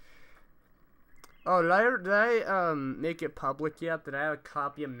 Oh, did I make it public yet? Did I have a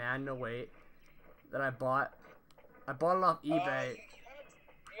copy of Madden 08 that I bought? I bought it off eBay. You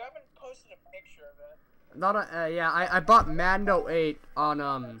haven't posted a picture of it. Not a, yeah, I bought Madden 08 on,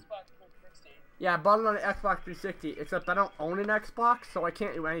 Xbox 360. yeah, I bought it on an Xbox 360, except I don't own an Xbox, so I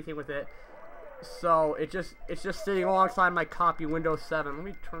can't do anything with it. So, it's just sitting alongside my copy Windows 7. Let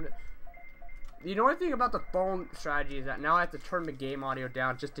me turn it. The only thing about the phone strategy is that now I have to turn the game audio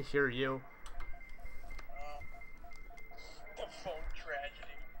down just to hear you. The phone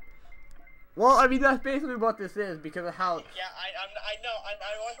tragedy. Well, I mean, that's basically what this is, because of how... Yeah, I know, I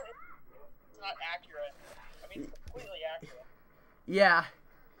wasn't... It's not accurate. I mean, it's completely accurate. Yeah.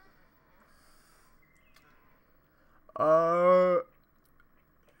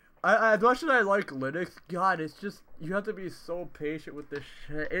 As much as I like Linux, God, it's just, you have to be so patient with this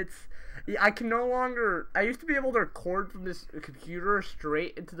shit. I can no longer, I used to be able to record from this computer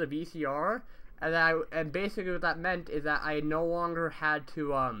straight into the VCR, and basically what that meant is that I no longer had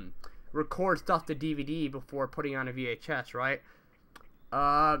to, record stuff to DVD before putting on a VHS, right?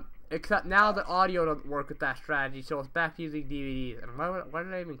 Except now the audio doesn't work with that strategy, so it's back to using DVDs. And why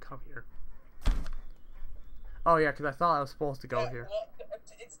did I even come here? Oh yeah, because I thought I was supposed to go here. Well,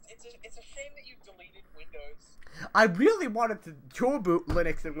 it's a shame that you deleted Windows. I really wanted to dual boot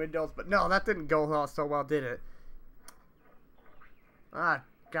Linux and Windows, but no, that didn't go so well, did it? Ah,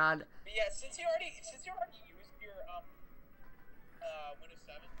 God. But yeah, since you already used your Windows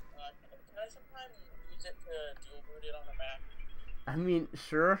 7, can I sometime use it to dual boot it on the Mac? I mean,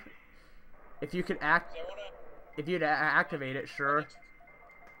 sure. If you could if you'd activate it, sure.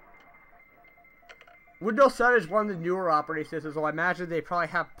 Windows 7 is one of the newer operating systems, so I imagine they probably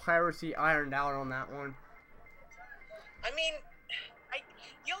have piracy ironed out on that one. I mean,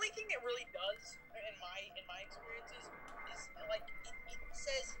 the only thing it really does, in my experiences, is like it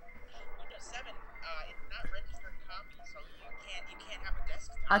says Windows 7, it's not registered copy, so you can't have a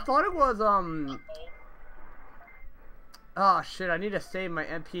desktop. I thought it was Uh-oh. Oh shit! I need to save my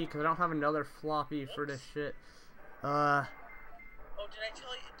MP because I don't have another floppy for this shit. Oh, did I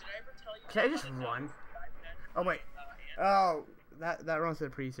ever tell you? Can I just run? Oh wait. Oh, that runs to the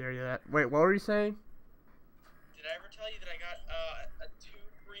priest area. Wait, what were you saying? Did I ever tell you that I got 2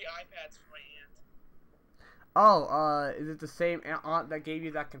 free iPads for my aunt? Oh, is it the same aunt that gave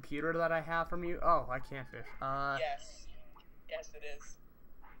you that computer that I have from you? Oh, I can't fish. Yes. Yes, it is.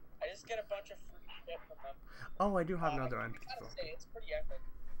 I just get a bunch of free shit from them. Oh, I do have another MP. I gotta say, it's pretty epic.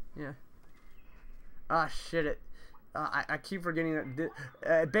 Yeah. Ah, shit. I keep forgetting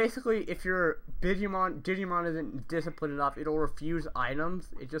that. Basically, if your Digimon isn't disciplined enough, it'll refuse items.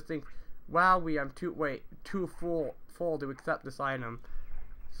 It just thinks, wow, I'm too full to accept this item,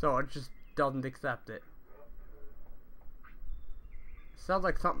 so it just doesn't accept it. Sounds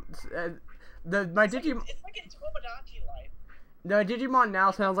like something. My Digimon. It's like in Tomodachi Life. No, Digimon now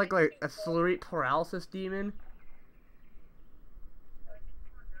sounds like a sleep paralysis demon.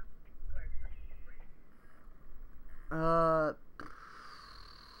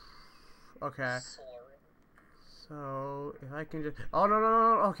 Okay. So, if I can just... Oh, no.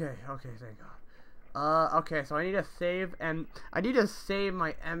 Okay, thank God. Okay, so I need to save, and I need to save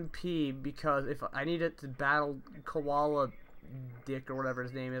my MP because if I need it to battle Koala Dick or whatever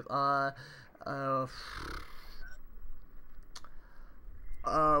his name is,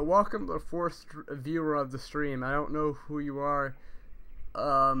 welcome to the fourth viewer of the stream. I don't know who you are.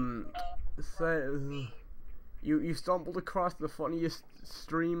 So, you stumbled across the funniest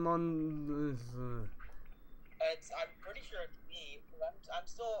stream on this, I'm pretty sure it's me. I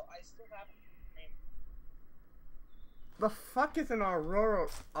still haven't streamed. The fuck is an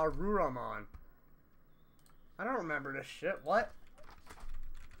Aruramon? I don't remember this shit. What?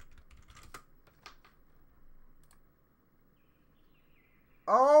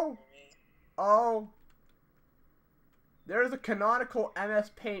 Oh! Oh! There's a canonical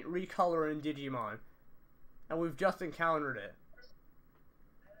MS Paint recolor in Digimon. And we've just encountered it.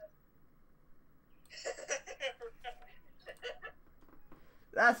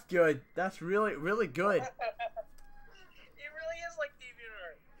 That's good. That's really, really good. It really is like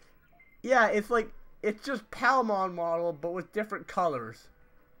DeviantArt. Yeah, it's just Palmon model, but with different colors.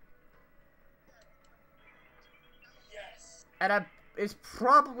 Yes. And it's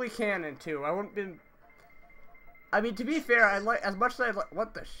probably canon too. I wouldn't I mean, to be fair, I like as much as I like.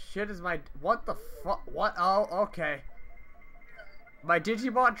 What the shit is my? What the fuck? What? Oh, okay. My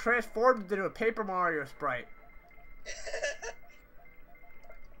Digimon transformed into a Paper Mario sprite. I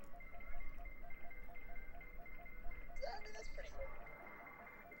mean, that's pretty good.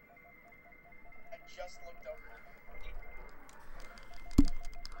 I just looked over.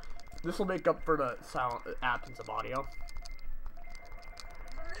 This will make up for the absence of audio.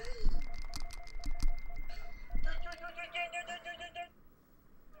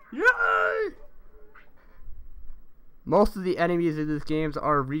 Yay! Most of the enemies in this game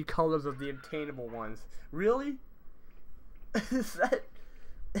are recolors of the obtainable ones. Really? Is that?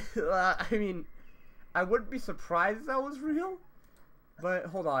 I mean, I wouldn't be surprised if that was real. But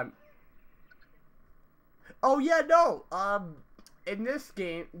hold on. Oh yeah, no. In this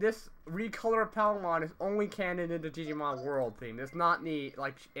game, this recolor of Palmon is only canon in the Digimon World theme. It's not in the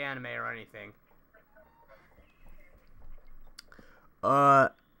like anime or anything.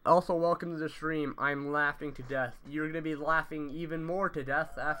 Also, welcome to the stream. I'm laughing to death. You're gonna be laughing even more to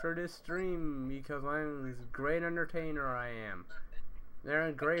death after this stream because I'm this great entertainer I am. They're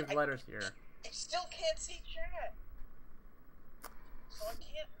engraved letters here. I still can't see chat. So I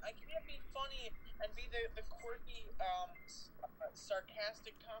can't be funny and be the quirky,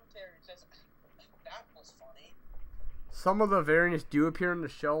 sarcastic commentary that says, that was funny. Some of the variants do appear in the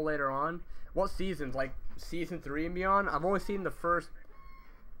show later on. What seasons? Like season 3 and beyond? I've only seen the first...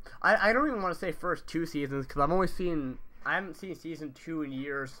 I don't even want to say first 2 seasons because I haven't seen season 2 in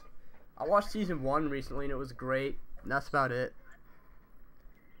years. I watched season 1 recently and it was great. And that's about it.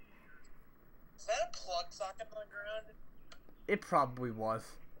 Is that a plug socket on the ground? It probably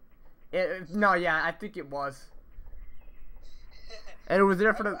was. No, yeah, I think it was. And it was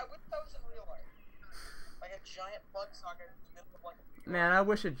there for the... I wish that was in real life. Like a giant plug socket in the middle of like... Man, I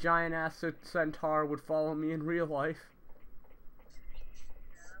wish a giant-ass centaur would follow me in real life.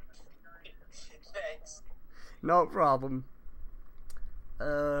 Thanks. No problem.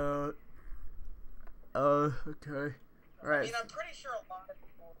 Okay. Alright. I mean, I'm pretty sure a lot of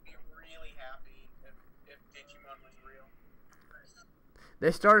people would be really happy if Digimon was real.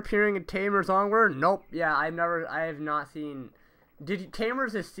 They start appearing in Tamers Onward? Nope. Yeah, I have not seen...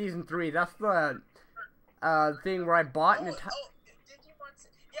 Tamers is season 3. That's the thing where I bought an entire... Digimon...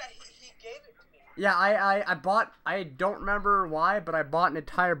 Yeah, he gave it to me. Yeah, I bought... I don't remember why, but I bought an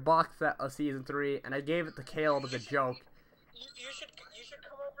entire box set of season 3, and I gave it to Caleb as a joke. You should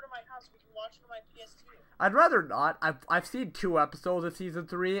come over to my house. We can watch it on my PS2. I'd rather not. I've seen 2 episodes of season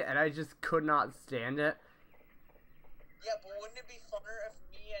 3, and I just could not stand it. Yeah, but wouldn't it be funner if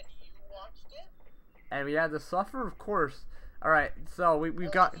me and you watched it? And we had to suffer, of course. Alright, so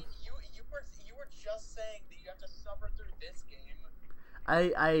we've got... I mean, you were just saying that you have to suffer through this game.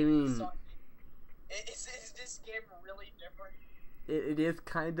 I mean... So, is this game really different? It is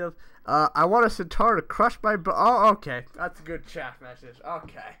kind of... I want a centaur to crush my... Oh, okay. That's a good chat message.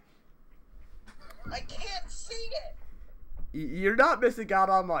 Okay. I can't see it! You're not missing out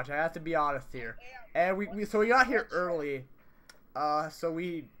on much. I have to be honest here. And we got here early. So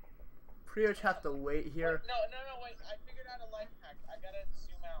we pretty much have to wait here. No, wait. I figured out a life hack. I gotta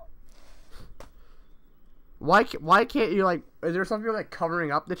zoom out. Why can't you, like... Is there something, like,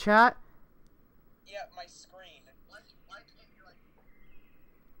 covering up the chat? Yeah, my screen. Why can't you, like...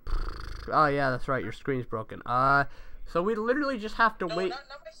 Oh, yeah, that's right. Your screen's broken. So we literally just have to wait... Not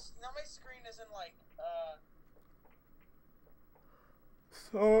my screen isn't, like,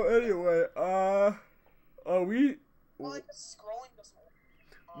 So anyway, we Well, like, scrolling doesn't work.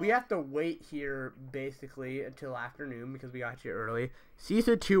 we have to wait here basically until afternoon because we got here early.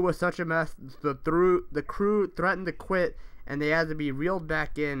 Season 2 was such a mess. The crew threatened to quit, and they had to be reeled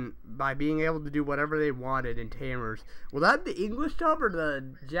back in by being able to do whatever they wanted in Tamers. Was that the English dub or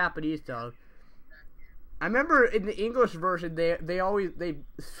the Japanese dub? I remember in the English version, they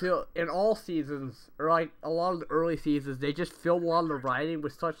fill in all seasons, or like a lot of the early seasons, they just filled a lot of the writing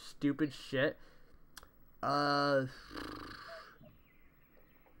with such stupid shit.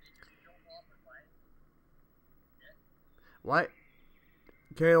 What?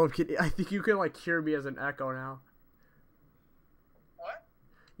 Caleb, I think you can like hear me as an echo now. What?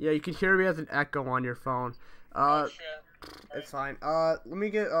 Yeah, you can hear me as an echo on your phone. Oh, shit. It's fine. Let me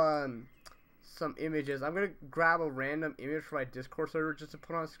get some images. I'm gonna grab a random image from my Discord server just to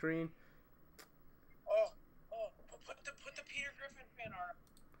put on screen. Put the Peter Griffin fan art.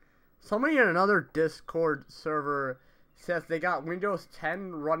 Somebody in another Discord server says they got Windows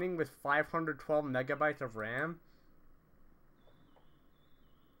 10 running with 512 megabytes of RAM.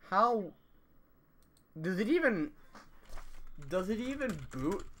 How does it even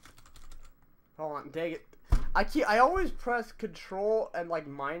boot? Hold on, dang it. I always press control and like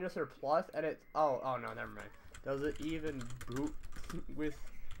minus or plus and it's oh no, never mind. Does it even boot with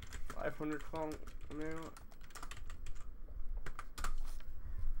 512 megabytes?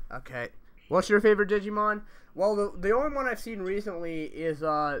 Okay. What's your favorite Digimon? Well, the only one I've seen recently is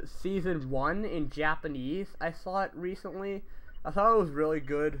season 1 in Japanese. I saw it recently. I thought it was really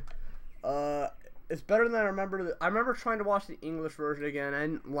good. It's better than I remember. I remember trying to watch the English version again. I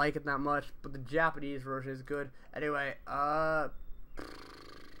didn't like it that much, but the Japanese version is good. Anyway, I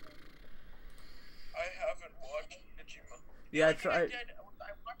haven't watched Digimon. Yeah, I tried.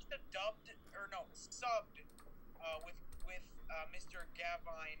 I watched the dubbed or no subbed with Mr.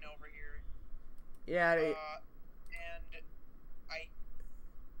 Gavine over here. Yeah. And it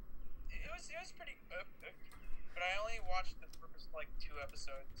was pretty good, but I only watched the first like 2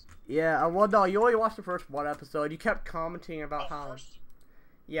 episodes. Yeah. Well, no, you only watched the first 1 episode. You kept commenting about how. First?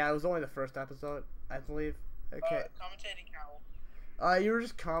 Yeah, it was only the first episode, I believe. Okay. Commentating how? You were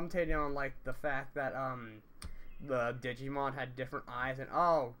just commentating on like the fact that the Digimon had different eyes and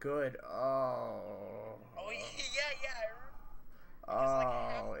oh good Oh yeah.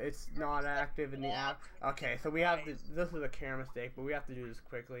 Oh, it's not active in the app. Okay, so we have to. This is a camera mistake, but we have to do this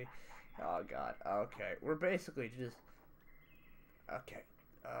quickly. Oh god. Okay, we're basically just. Okay.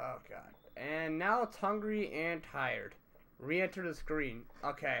 Oh god. And now it's hungry and tired. Re-enter the screen.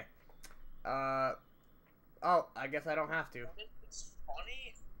 Okay. Oh, I guess I don't have to. It's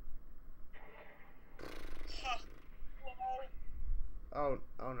funny. Oh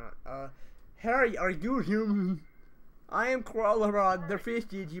no. Harry, are you human? I am Koalarod, the fish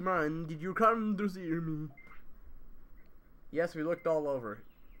Digimon. Did you come to see me? Yes, we looked all over.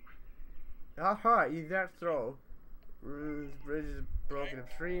 Haha, is that so? This bridge is broken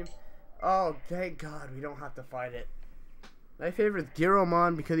upstream. Oh, thank God, we don't have to fight it. My favorite is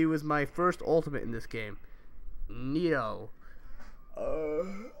Giromon because he was my first ultimate in this game. Neo.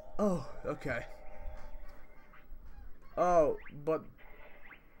 Oh, okay. Oh, but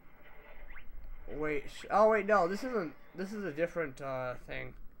wait. Oh, wait, no. This isn't. This is a different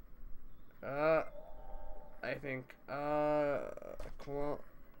thing. I think. Oh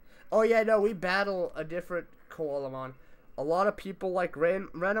yeah, no. We battle a different Koalamon. A lot of people like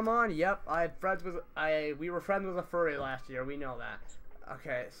Renamon. Yep, I had friends with. We were friends with a furry last year. We know that.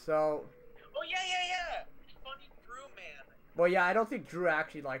 Okay, so. Oh yeah. Funny Drew man. Well, yeah, I don't think Drew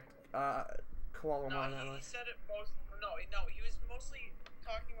actually liked Koalamon that No, much. he said it most. No, he was mostly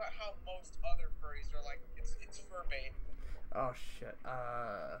talking about how most other furries are like it's fur bait. Oh shit.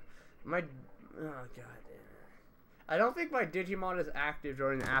 Oh god. I don't think my Digimon is active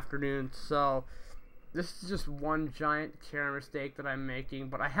during the afternoon, so this is just one giant camera mistake that I'm making,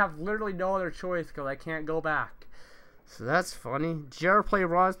 but I have literally no other choice because I can't go back. So that's funny. Did you ever play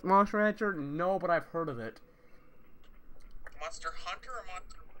Monster Rancher? No, but I've heard of it. Monster Hunter or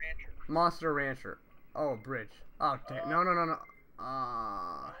Monster Rancher? Monster Rancher. Oh, bridge. Oh, damn. No. Damn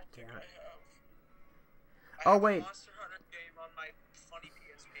it. Oh, wait. Monster Hunter game on my funny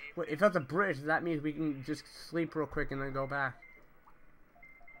PSP. Wait, if that's a bridge, that means we can just sleep real quick and then go back.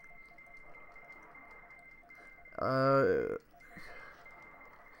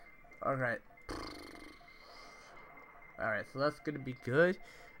 Alright. Alright, so that's gonna be good.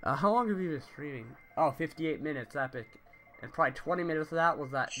 How long have you been streaming? Oh, 58 minutes, epic. And probably 20 minutes of that was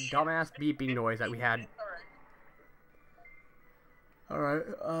that dumbass beeping noise that we had. Alright,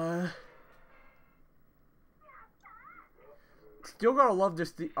 still gotta love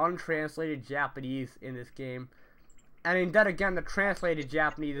just the untranslated Japanese in this game. I mean, then again, the translated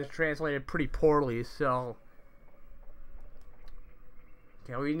Japanese is translated pretty poorly, so...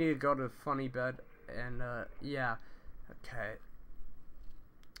 Okay, we need to go to the funny bed, and, yeah. Okay.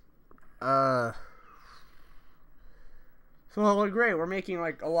 So, great, we're making,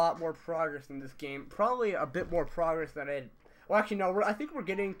 like, a lot more progress in this game. Probably a bit more progress than I... Well, actually, no, I think we're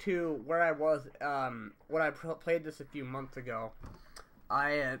getting to where I was, when I played this a few months ago.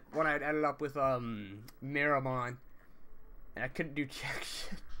 When I ended up with, Miramon. And I couldn't do check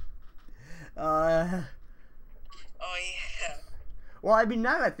shit. Oh yeah. Well, I mean,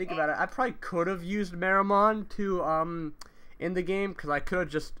 now that I think about it, I probably could have used Miramon to, in the game, because I could have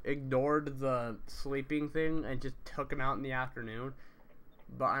just ignored the sleeping thing and just took him out in the afternoon.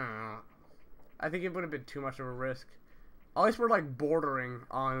 But, I don't know. I think it would have been too much of a risk. At least we're, like, bordering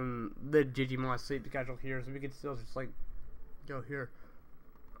on the Digimon sleep schedule here, so we could still just, like, go here.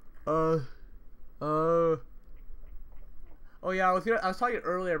 Oh yeah, I was talking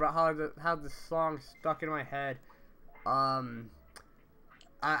earlier about how the song stuck in my head.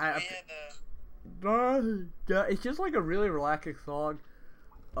 It's just like a really relaxing song.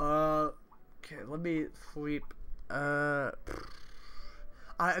 Okay, let me sleep. There's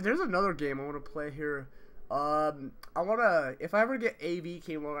another game I want to play here. If I ever get AV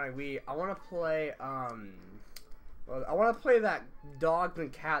cable on my Wii, I want to play, that dogs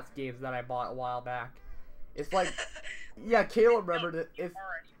and cats games that I bought a while back. It's like, yeah, Caleb remembered it. You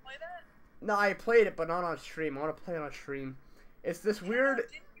already play that? No, I played it, but not on stream. I want to play it on stream. It's this weird...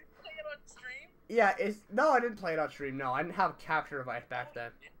 Didn't you play it on stream? Yeah, no, I didn't play it on stream. No, I didn't have a capture device back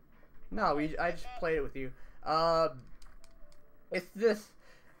then. No, I just played it with you. It's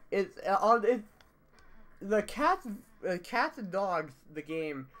the cats and dogs. The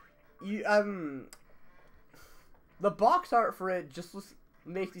game, the box art for it just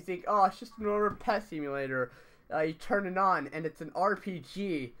makes you think, oh, it's just another pet simulator. You turn it on, and it's an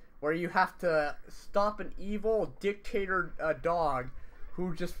RPG where you have to stop an evil dictator dog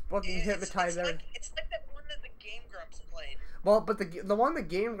who just fucking hypnotizes everything. It's like that one that the Game Grumps played. Well, but the one the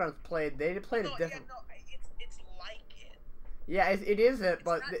Game Grumps played, they played a different. Yeah, no, it's like it. Yeah, it isn't,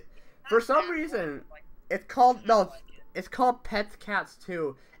 but for not some that reason, one, like, it's called no. like it. It's called Pets Cats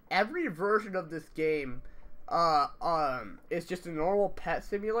 2. Every version of this game, is just a normal pet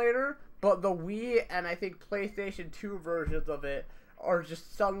simulator. But the Wii and I think PlayStation 2 versions of it are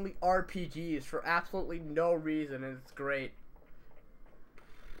just suddenly RPGs for absolutely no reason, and it's great.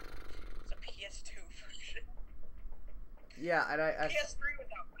 It's a PS2 version. Yeah, and I PS3 was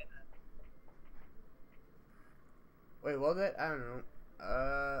out by then. wait, what was it? I don't know.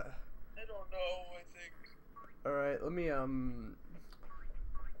 I don't know, I think. Alright, let me,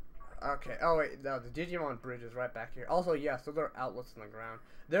 okay, oh wait, no, the Digimon bridge is right back here. Also, yeah, so there are outlets on the ground.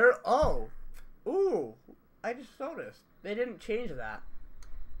 Ooh, I just noticed. They didn't change that.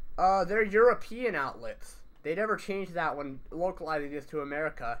 They're European outlets. They never changed that when localizing this to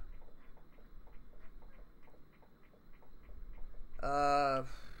America. What?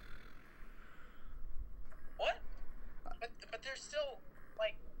 But they're still,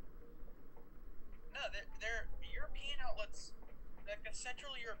 like... No, they're European outlets. Like, the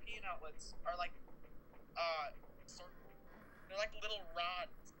Central European outlets are like, they're like little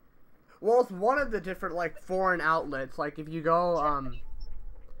rods. Well, it's one of the different, like, foreign outlets. Like, if you go,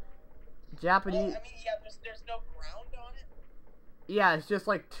 Japanese... Well, I mean, yeah, there's no ground on it. Yeah, it's just,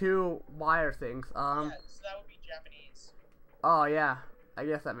 like, two wire things. Yeah, so that would be Japanese. Oh, yeah. I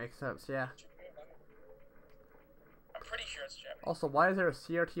guess that makes sense, yeah. I'm pretty sure it's Japanese. Also, why is there a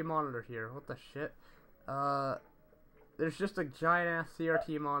CRT monitor here? What the shit? There's just a giant-ass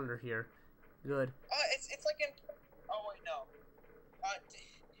CRT monitor here. Good. It's like in... Oh, wait, no. In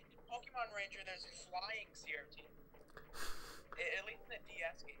Pokemon Ranger, there's flying CRT. At least in the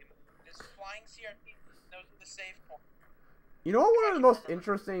DS game. There's flying CRT. Those are the save points. You know what one of the most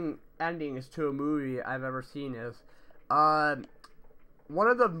interesting endings to a movie I've ever seen is? One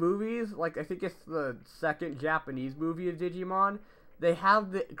of the movies, like, I think it's the second Japanese movie of Digimon, they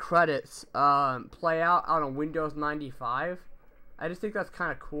have the credits, play out on a Windows 95. I just think that's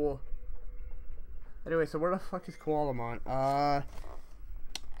kind of cool. Anyway, so where the fuck is Koalamon?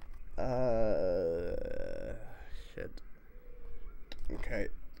 Shit. Okay.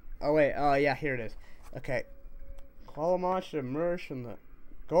 Oh, wait, yeah, here it is. Okay. Koalamon should emerge from the...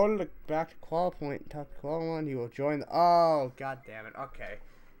 Go to back to Koala Point and talk to Koalamon. He will join the... Oh, god damn it. Okay.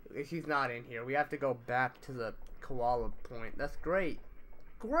 He's not in here. We have to go back to the Koala Point. That's great.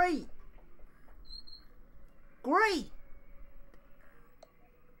 Great! Great!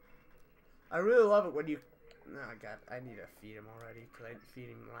 I really love it when you No, God, I need to feed him already because I didn't feed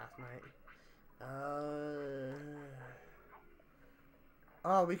him last night.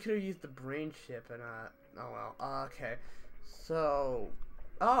 Oh, we could have used the brain chip and oh well. Okay, so.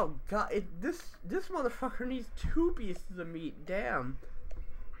 Oh God, this motherfucker needs 2 pieces of meat. Damn.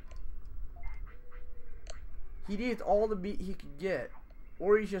 He needs all the meat he could get,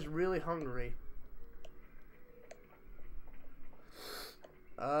 or he's just really hungry.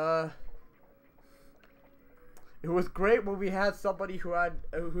 It was great when we had somebody who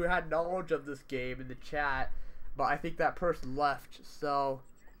had knowledge of this game in the chat, but I think that person left. So.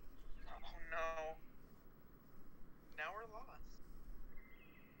 Oh no. Now we're lost.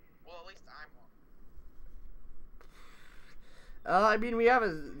 Well, at least I'm lost. I mean, we have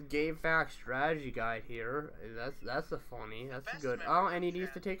a game fact strategy guide here. That's a funny. That's Best good. member Oh, of and he the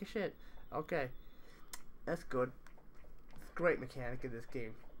needs chat. to take a shit. Okay, that's good. It's a great mechanic in this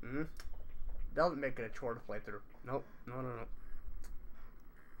game. Doesn't make it a chore to play through. Nope. No. Well,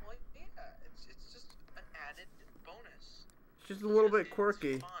 yeah, it's just an added bonus. It's just a little Because bit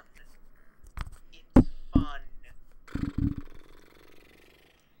quirky. It's fun. It's fun.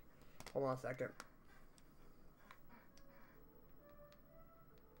 Hold on a second.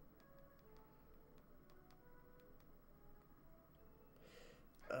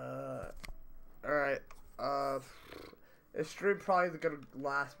 Alright. This stream probably isn't gonna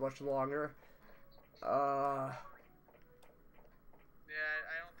last much longer. Yeah,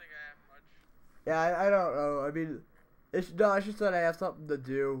 I don't think I have much. Yeah, I don't know. I mean, it's just that I have something to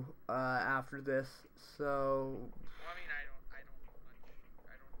do after this. So. Well, I mean, I don't much.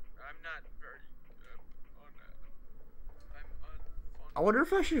 I'm not very I wonder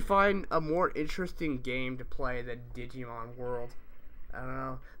if I should find a more interesting game to play than Digimon World. I don't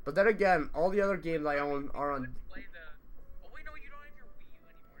know. But then again, all the other games I own are on. Play the. Oh wait, no, you don't have your Wii U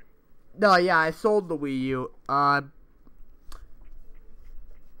anymore. No, yeah, I sold the Wii U. I still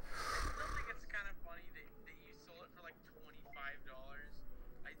think it's kind of funny that you sold it for like $25.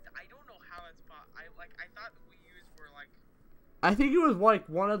 I don't know how that's possible. I thought the Wii U's were like. I think it was like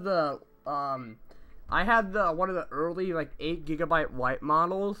one of the I had one of the early like 8 GB white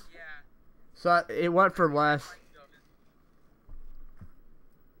models. Yeah. So it went for less.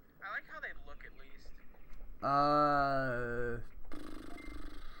 I like how they look at least.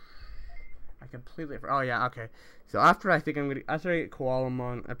 I completely. Oh yeah, okay. So after I get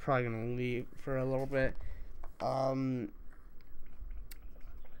Koalamon, I'm probably gonna leave for a little bit. Hold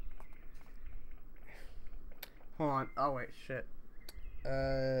on. Oh wait, shit.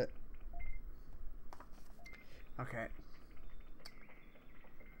 Okay.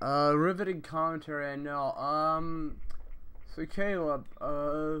 Riveting commentary. I know. So Caleb,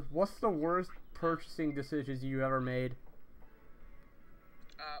 what's the worst purchasing decisions you ever made?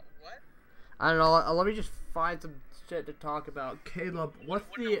 What? I don't know. Let me just find some shit to talk about. Caleb,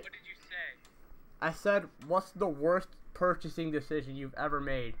 What did you say? I said, what's the worst purchasing decision you've ever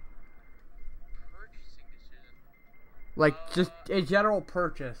made? Purchasing decision. Like, just a general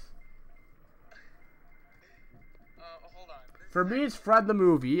purchase. Hold on. For me, it's Fred the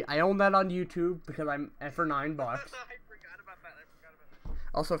Movie. I own that on YouTube because for $9. I forgot about that.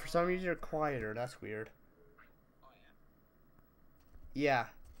 Also, for some reason, you're quieter. That's weird. Oh yeah. Yeah.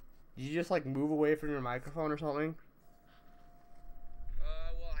 Did you just, like, move away from your microphone or something?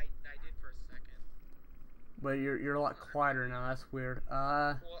 Well, I did for a second. But you're a lot quieter now. That's weird. Well,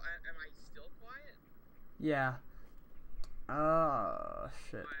 am I still quiet? Yeah.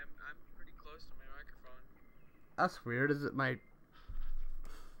 Shit. I'm pretty close to my microphone. That's weird.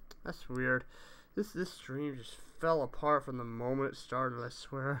 That's weird. This stream just fell apart from the moment it started, I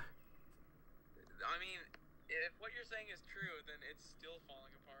swear. I mean, if what you're saying is true, then it's still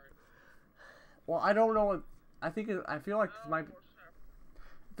falling apart. Well, I don't know. I feel like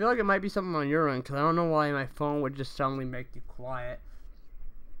it might be something on your end, because I don't know why my phone would just suddenly make you quiet.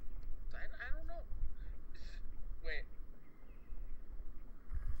 I don't know. Wait.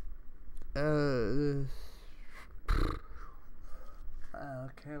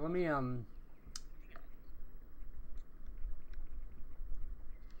 Okay, let me,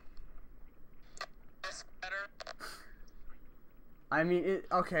 That's better. I mean,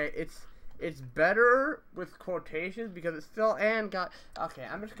 it's better with quotations because it's still, okay,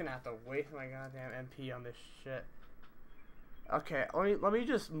 I'm just gonna have to waste my goddamn MP on this shit. Okay, let me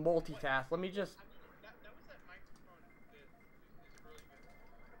just multitask. Let me just. I mean, that was that microphone that is really good.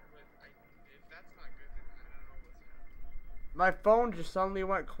 If that's not good, then I don't know what's happening. My phone just suddenly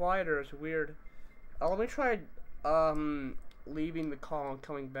went quieter. It's weird. Let me try, leaving the call and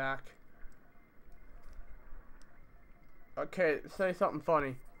coming back. Okay, say something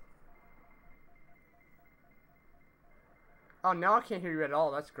funny. Oh, now I can't hear you at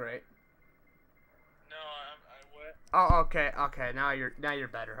all. That's great. No, I what? Oh, okay, okay. Now you're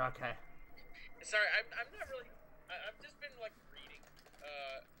better. Okay. Sorry, I'm not really. I've just been like reading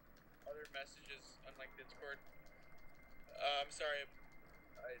other messages on like Discord. I'm sorry.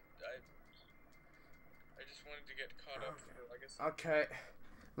 I just wanted to get caught up for like a second. Okay.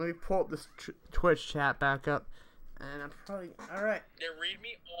 Let me pull up this Twitch chat back up, and I'm probably all right. Yeah, read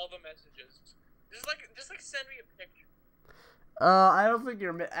me all the messages. Just like send me a picture. I don't think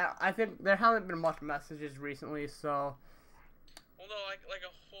you're. I think there haven't been much messages recently, so. Well, no, like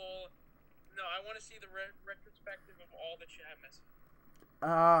a whole. No, I want to see the retrospective of all the chat messages.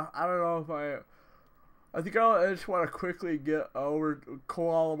 I don't know if I think I just want to quickly get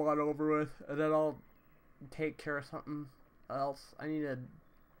Koalamon over with, and then I'll take care of something else. I need to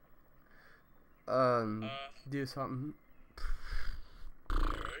do something.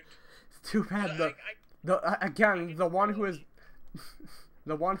 Alright. It's too bad the one who is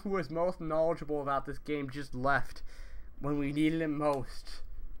the one who is most knowledgeable about this game just left when we needed him most.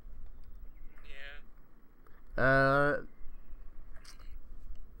 Yeah.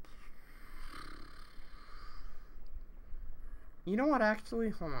 You know what?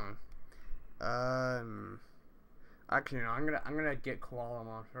 Actually, hold on. Actually, no. I'm gonna get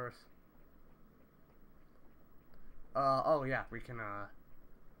Koalamon first. Oh yeah, we can.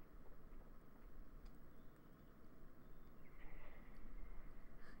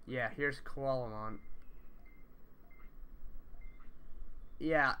 Yeah, here's Koalamon.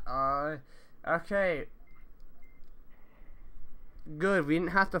 Yeah. Okay. Good. We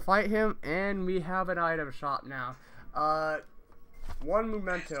didn't have to fight him, and we have an item shop now. Un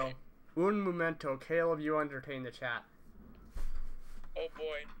momento. Caleb, you entertain the chat. Oh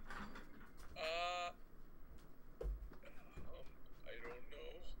boy. I don't know.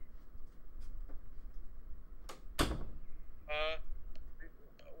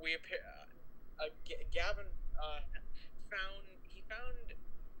 We appear. Gavin found.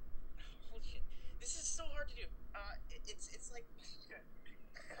 Holy shit! This is so hard to do. It's like.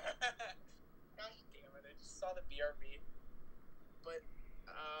 Gosh damn it! I just saw the BRB. But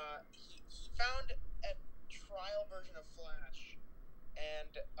he found a trial version of Flash,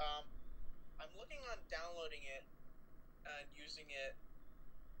 and I'm looking on downloading it and using it.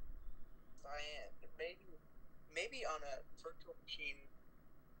 Maybe on a virtual machine.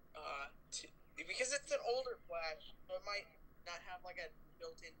 Because it's an older Flash, so it might not have like a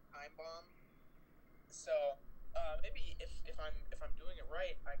built-in time bomb. So maybe if I'm doing it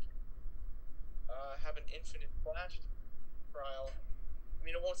right, I can have an infinite Flash trial. I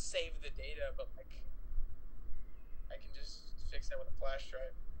mean, it won't save the data, but like I can just fix that with a flash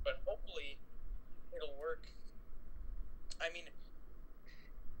drive. But hopefully, it'll work. I mean,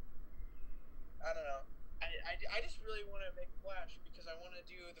 I don't know. I just really want to make Flash because I want to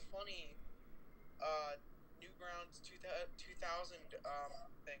do the funny Newgrounds 2000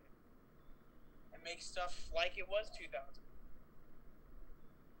 thing and make stuff like it was 2000.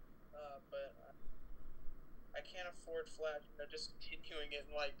 But I can't afford Flash. Just continuing it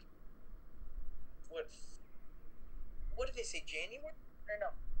in like what did they say? January or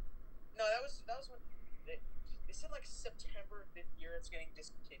no? No, that was when they said like September this year it's getting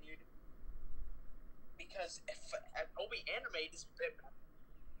discontinued. Because if Adobe Animate is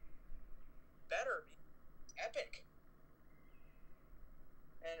better, epic,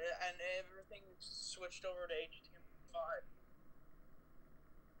 and everything switched over to HTML5.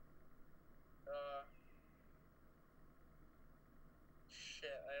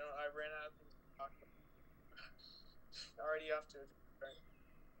 Shit, I ran out of things to talk about. Already off to a good start.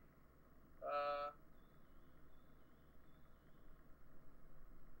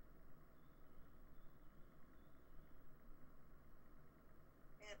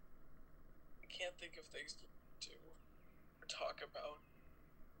 I can't think of things to talk about.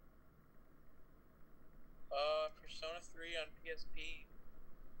 Persona 3 on PSP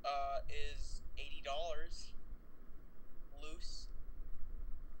is $80 loose.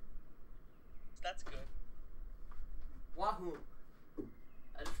 So that's good. Wahoo!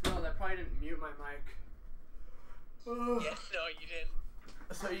 I just realized I probably didn't mute my mic. Yeah, no, you didn't.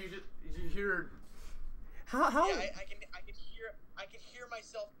 So you hear how? Yeah, I could hear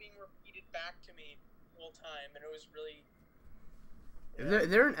myself being repeated back to me the whole time, and it was really. Is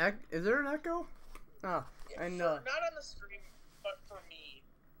there an echo? Oh, Yeah, and not on the stream, but for me.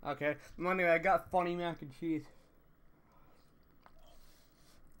 Okay. Well, anyway, I got funny mac and cheese.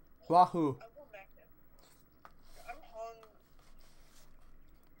 Wahoo! I want mac now. I'm hungry.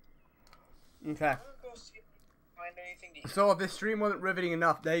 Okay. I'm gonna go see if I can find anything to eat. So if this stream wasn't riveting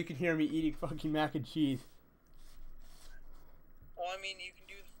enough, now you can hear me eating fucking mac and cheese. mean, you can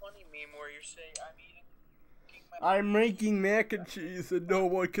do the funny meme where you're saying, I'm eating I'm making mac and cheese and no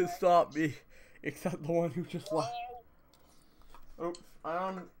one can stop me. Except the one who just left. Oops.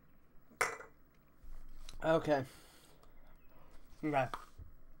 Okay. Okay.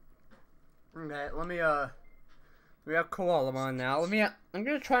 Okay, we have Koala on now. I'm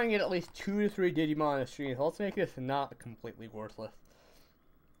gonna try and get at least 2 to 3 Digimon a stream. Let's make this not completely worthless.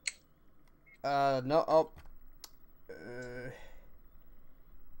 No, oh.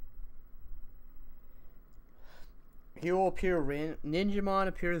 He will appear Ninjamon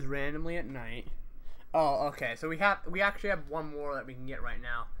appears randomly at night. Oh, okay. So we actually have one more that we can get right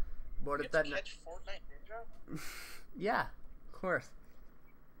now. But it's that catch Fortnite Ninja? Yeah, of course.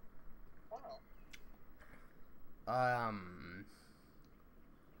 Wow.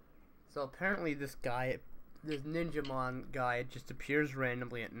 So apparently this Ninjamon guy just appears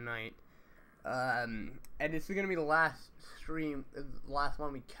randomly at night. And this is gonna be the last stream, the last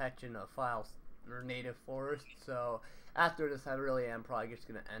one we catch in a or native forest. So after this, I really am probably just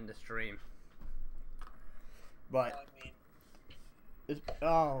gonna end the stream. But I mean,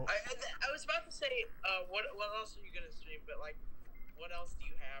 oh, I was about to say, what else are you gonna stream? But like, what else do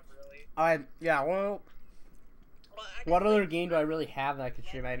you have really? yeah. Well, what other game do I really have that I can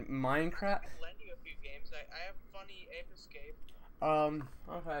stream? Minecraft. I can lend you a few games. I have Funny Ape Escape.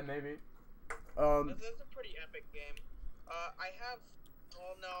 Okay, maybe. That's a pretty epic game. I have.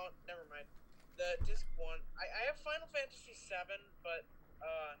 Well, no, never mind. The disc 1. I have Final Fantasy 7, but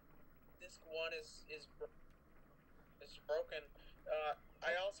disc 1 is broken.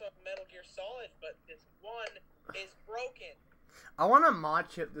 I also have Metal Gear Solid, but disc 1 is broken. I want to mod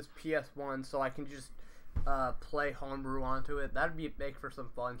chip this PS1 so I can just play homebrew onto it. That'd make for some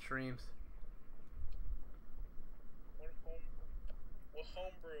fun streams. What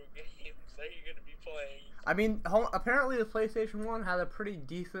homebrew games are you gonna be playing? I mean, apparently the PlayStation 1 had a pretty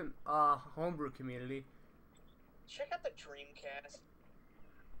decent homebrew community. Check out the Dreamcast.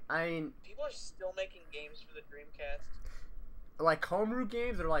 I mean, people are still making games for the Dreamcast. Like homebrew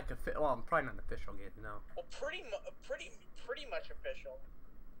games or like well, probably not official games. No. Well, pretty much official.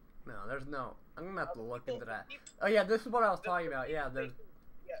 No, there's no. I'm gonna have to look into that. Oh yeah, this is what I was talking about. Yeah,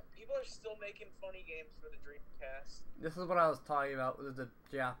 people are still making funny games for the Dreamcast. This is what I was talking about with the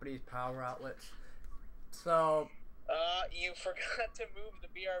Japanese power outlets. So. You forgot to move the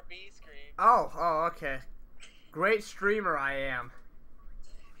BRB screen. Oh, okay. Great streamer I am.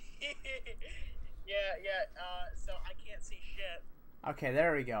 yeah. So I can't see shit. Okay,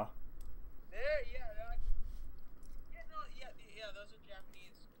 there we go. There, yeah. Those are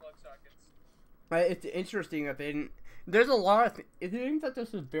Japanese plug sockets. It's interesting that they didn't. There's a lot of. I think that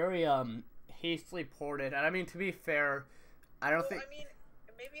this is very hastily ported, and I mean to be fair, I don't think. I mean,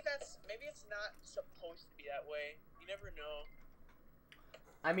 maybe it's not supposed to be that way. You never know.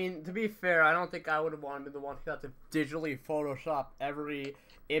 I mean, to be fair, I don't think I would have wanted to be the one who had to digitally Photoshop every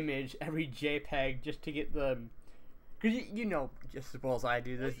image, every JPEG, just to get the. Because you know just as well as I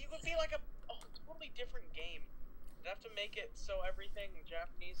do this. Well, you would be like a totally different game. You'd have to make it so everything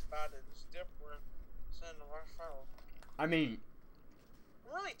Japanese about it is different. I mean.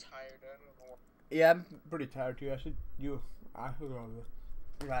 I'm really tired. I don't know. Yeah, I'm pretty tired too. I should go over this.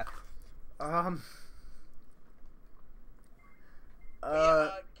 Okay.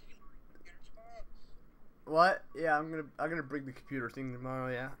 What? Yeah, I'm gonna bring the computer thing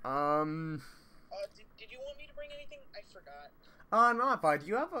tomorrow. Yeah. Did you want me to bring anything? I forgot. No, fine. Do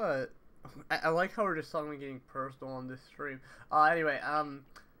you have a? I like how we're just suddenly getting personal on this stream. Anyway,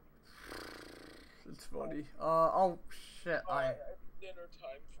 it's funny. Oh shit. Dinner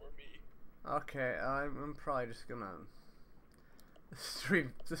time for me. Okay, I'm probably just gonna.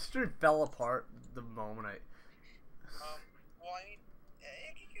 The stream fell apart the moment I. Well, I mean,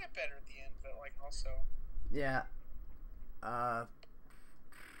 it can get better at the end, but like also. Yeah.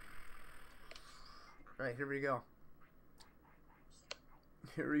 Right, here we go.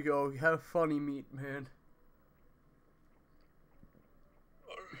 Here we go. Have funny meat, man.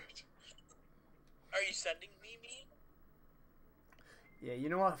 Alright. Are you sending me meat? Yeah, you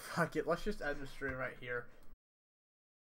know what? Fuck it. Let's just end the stream right here.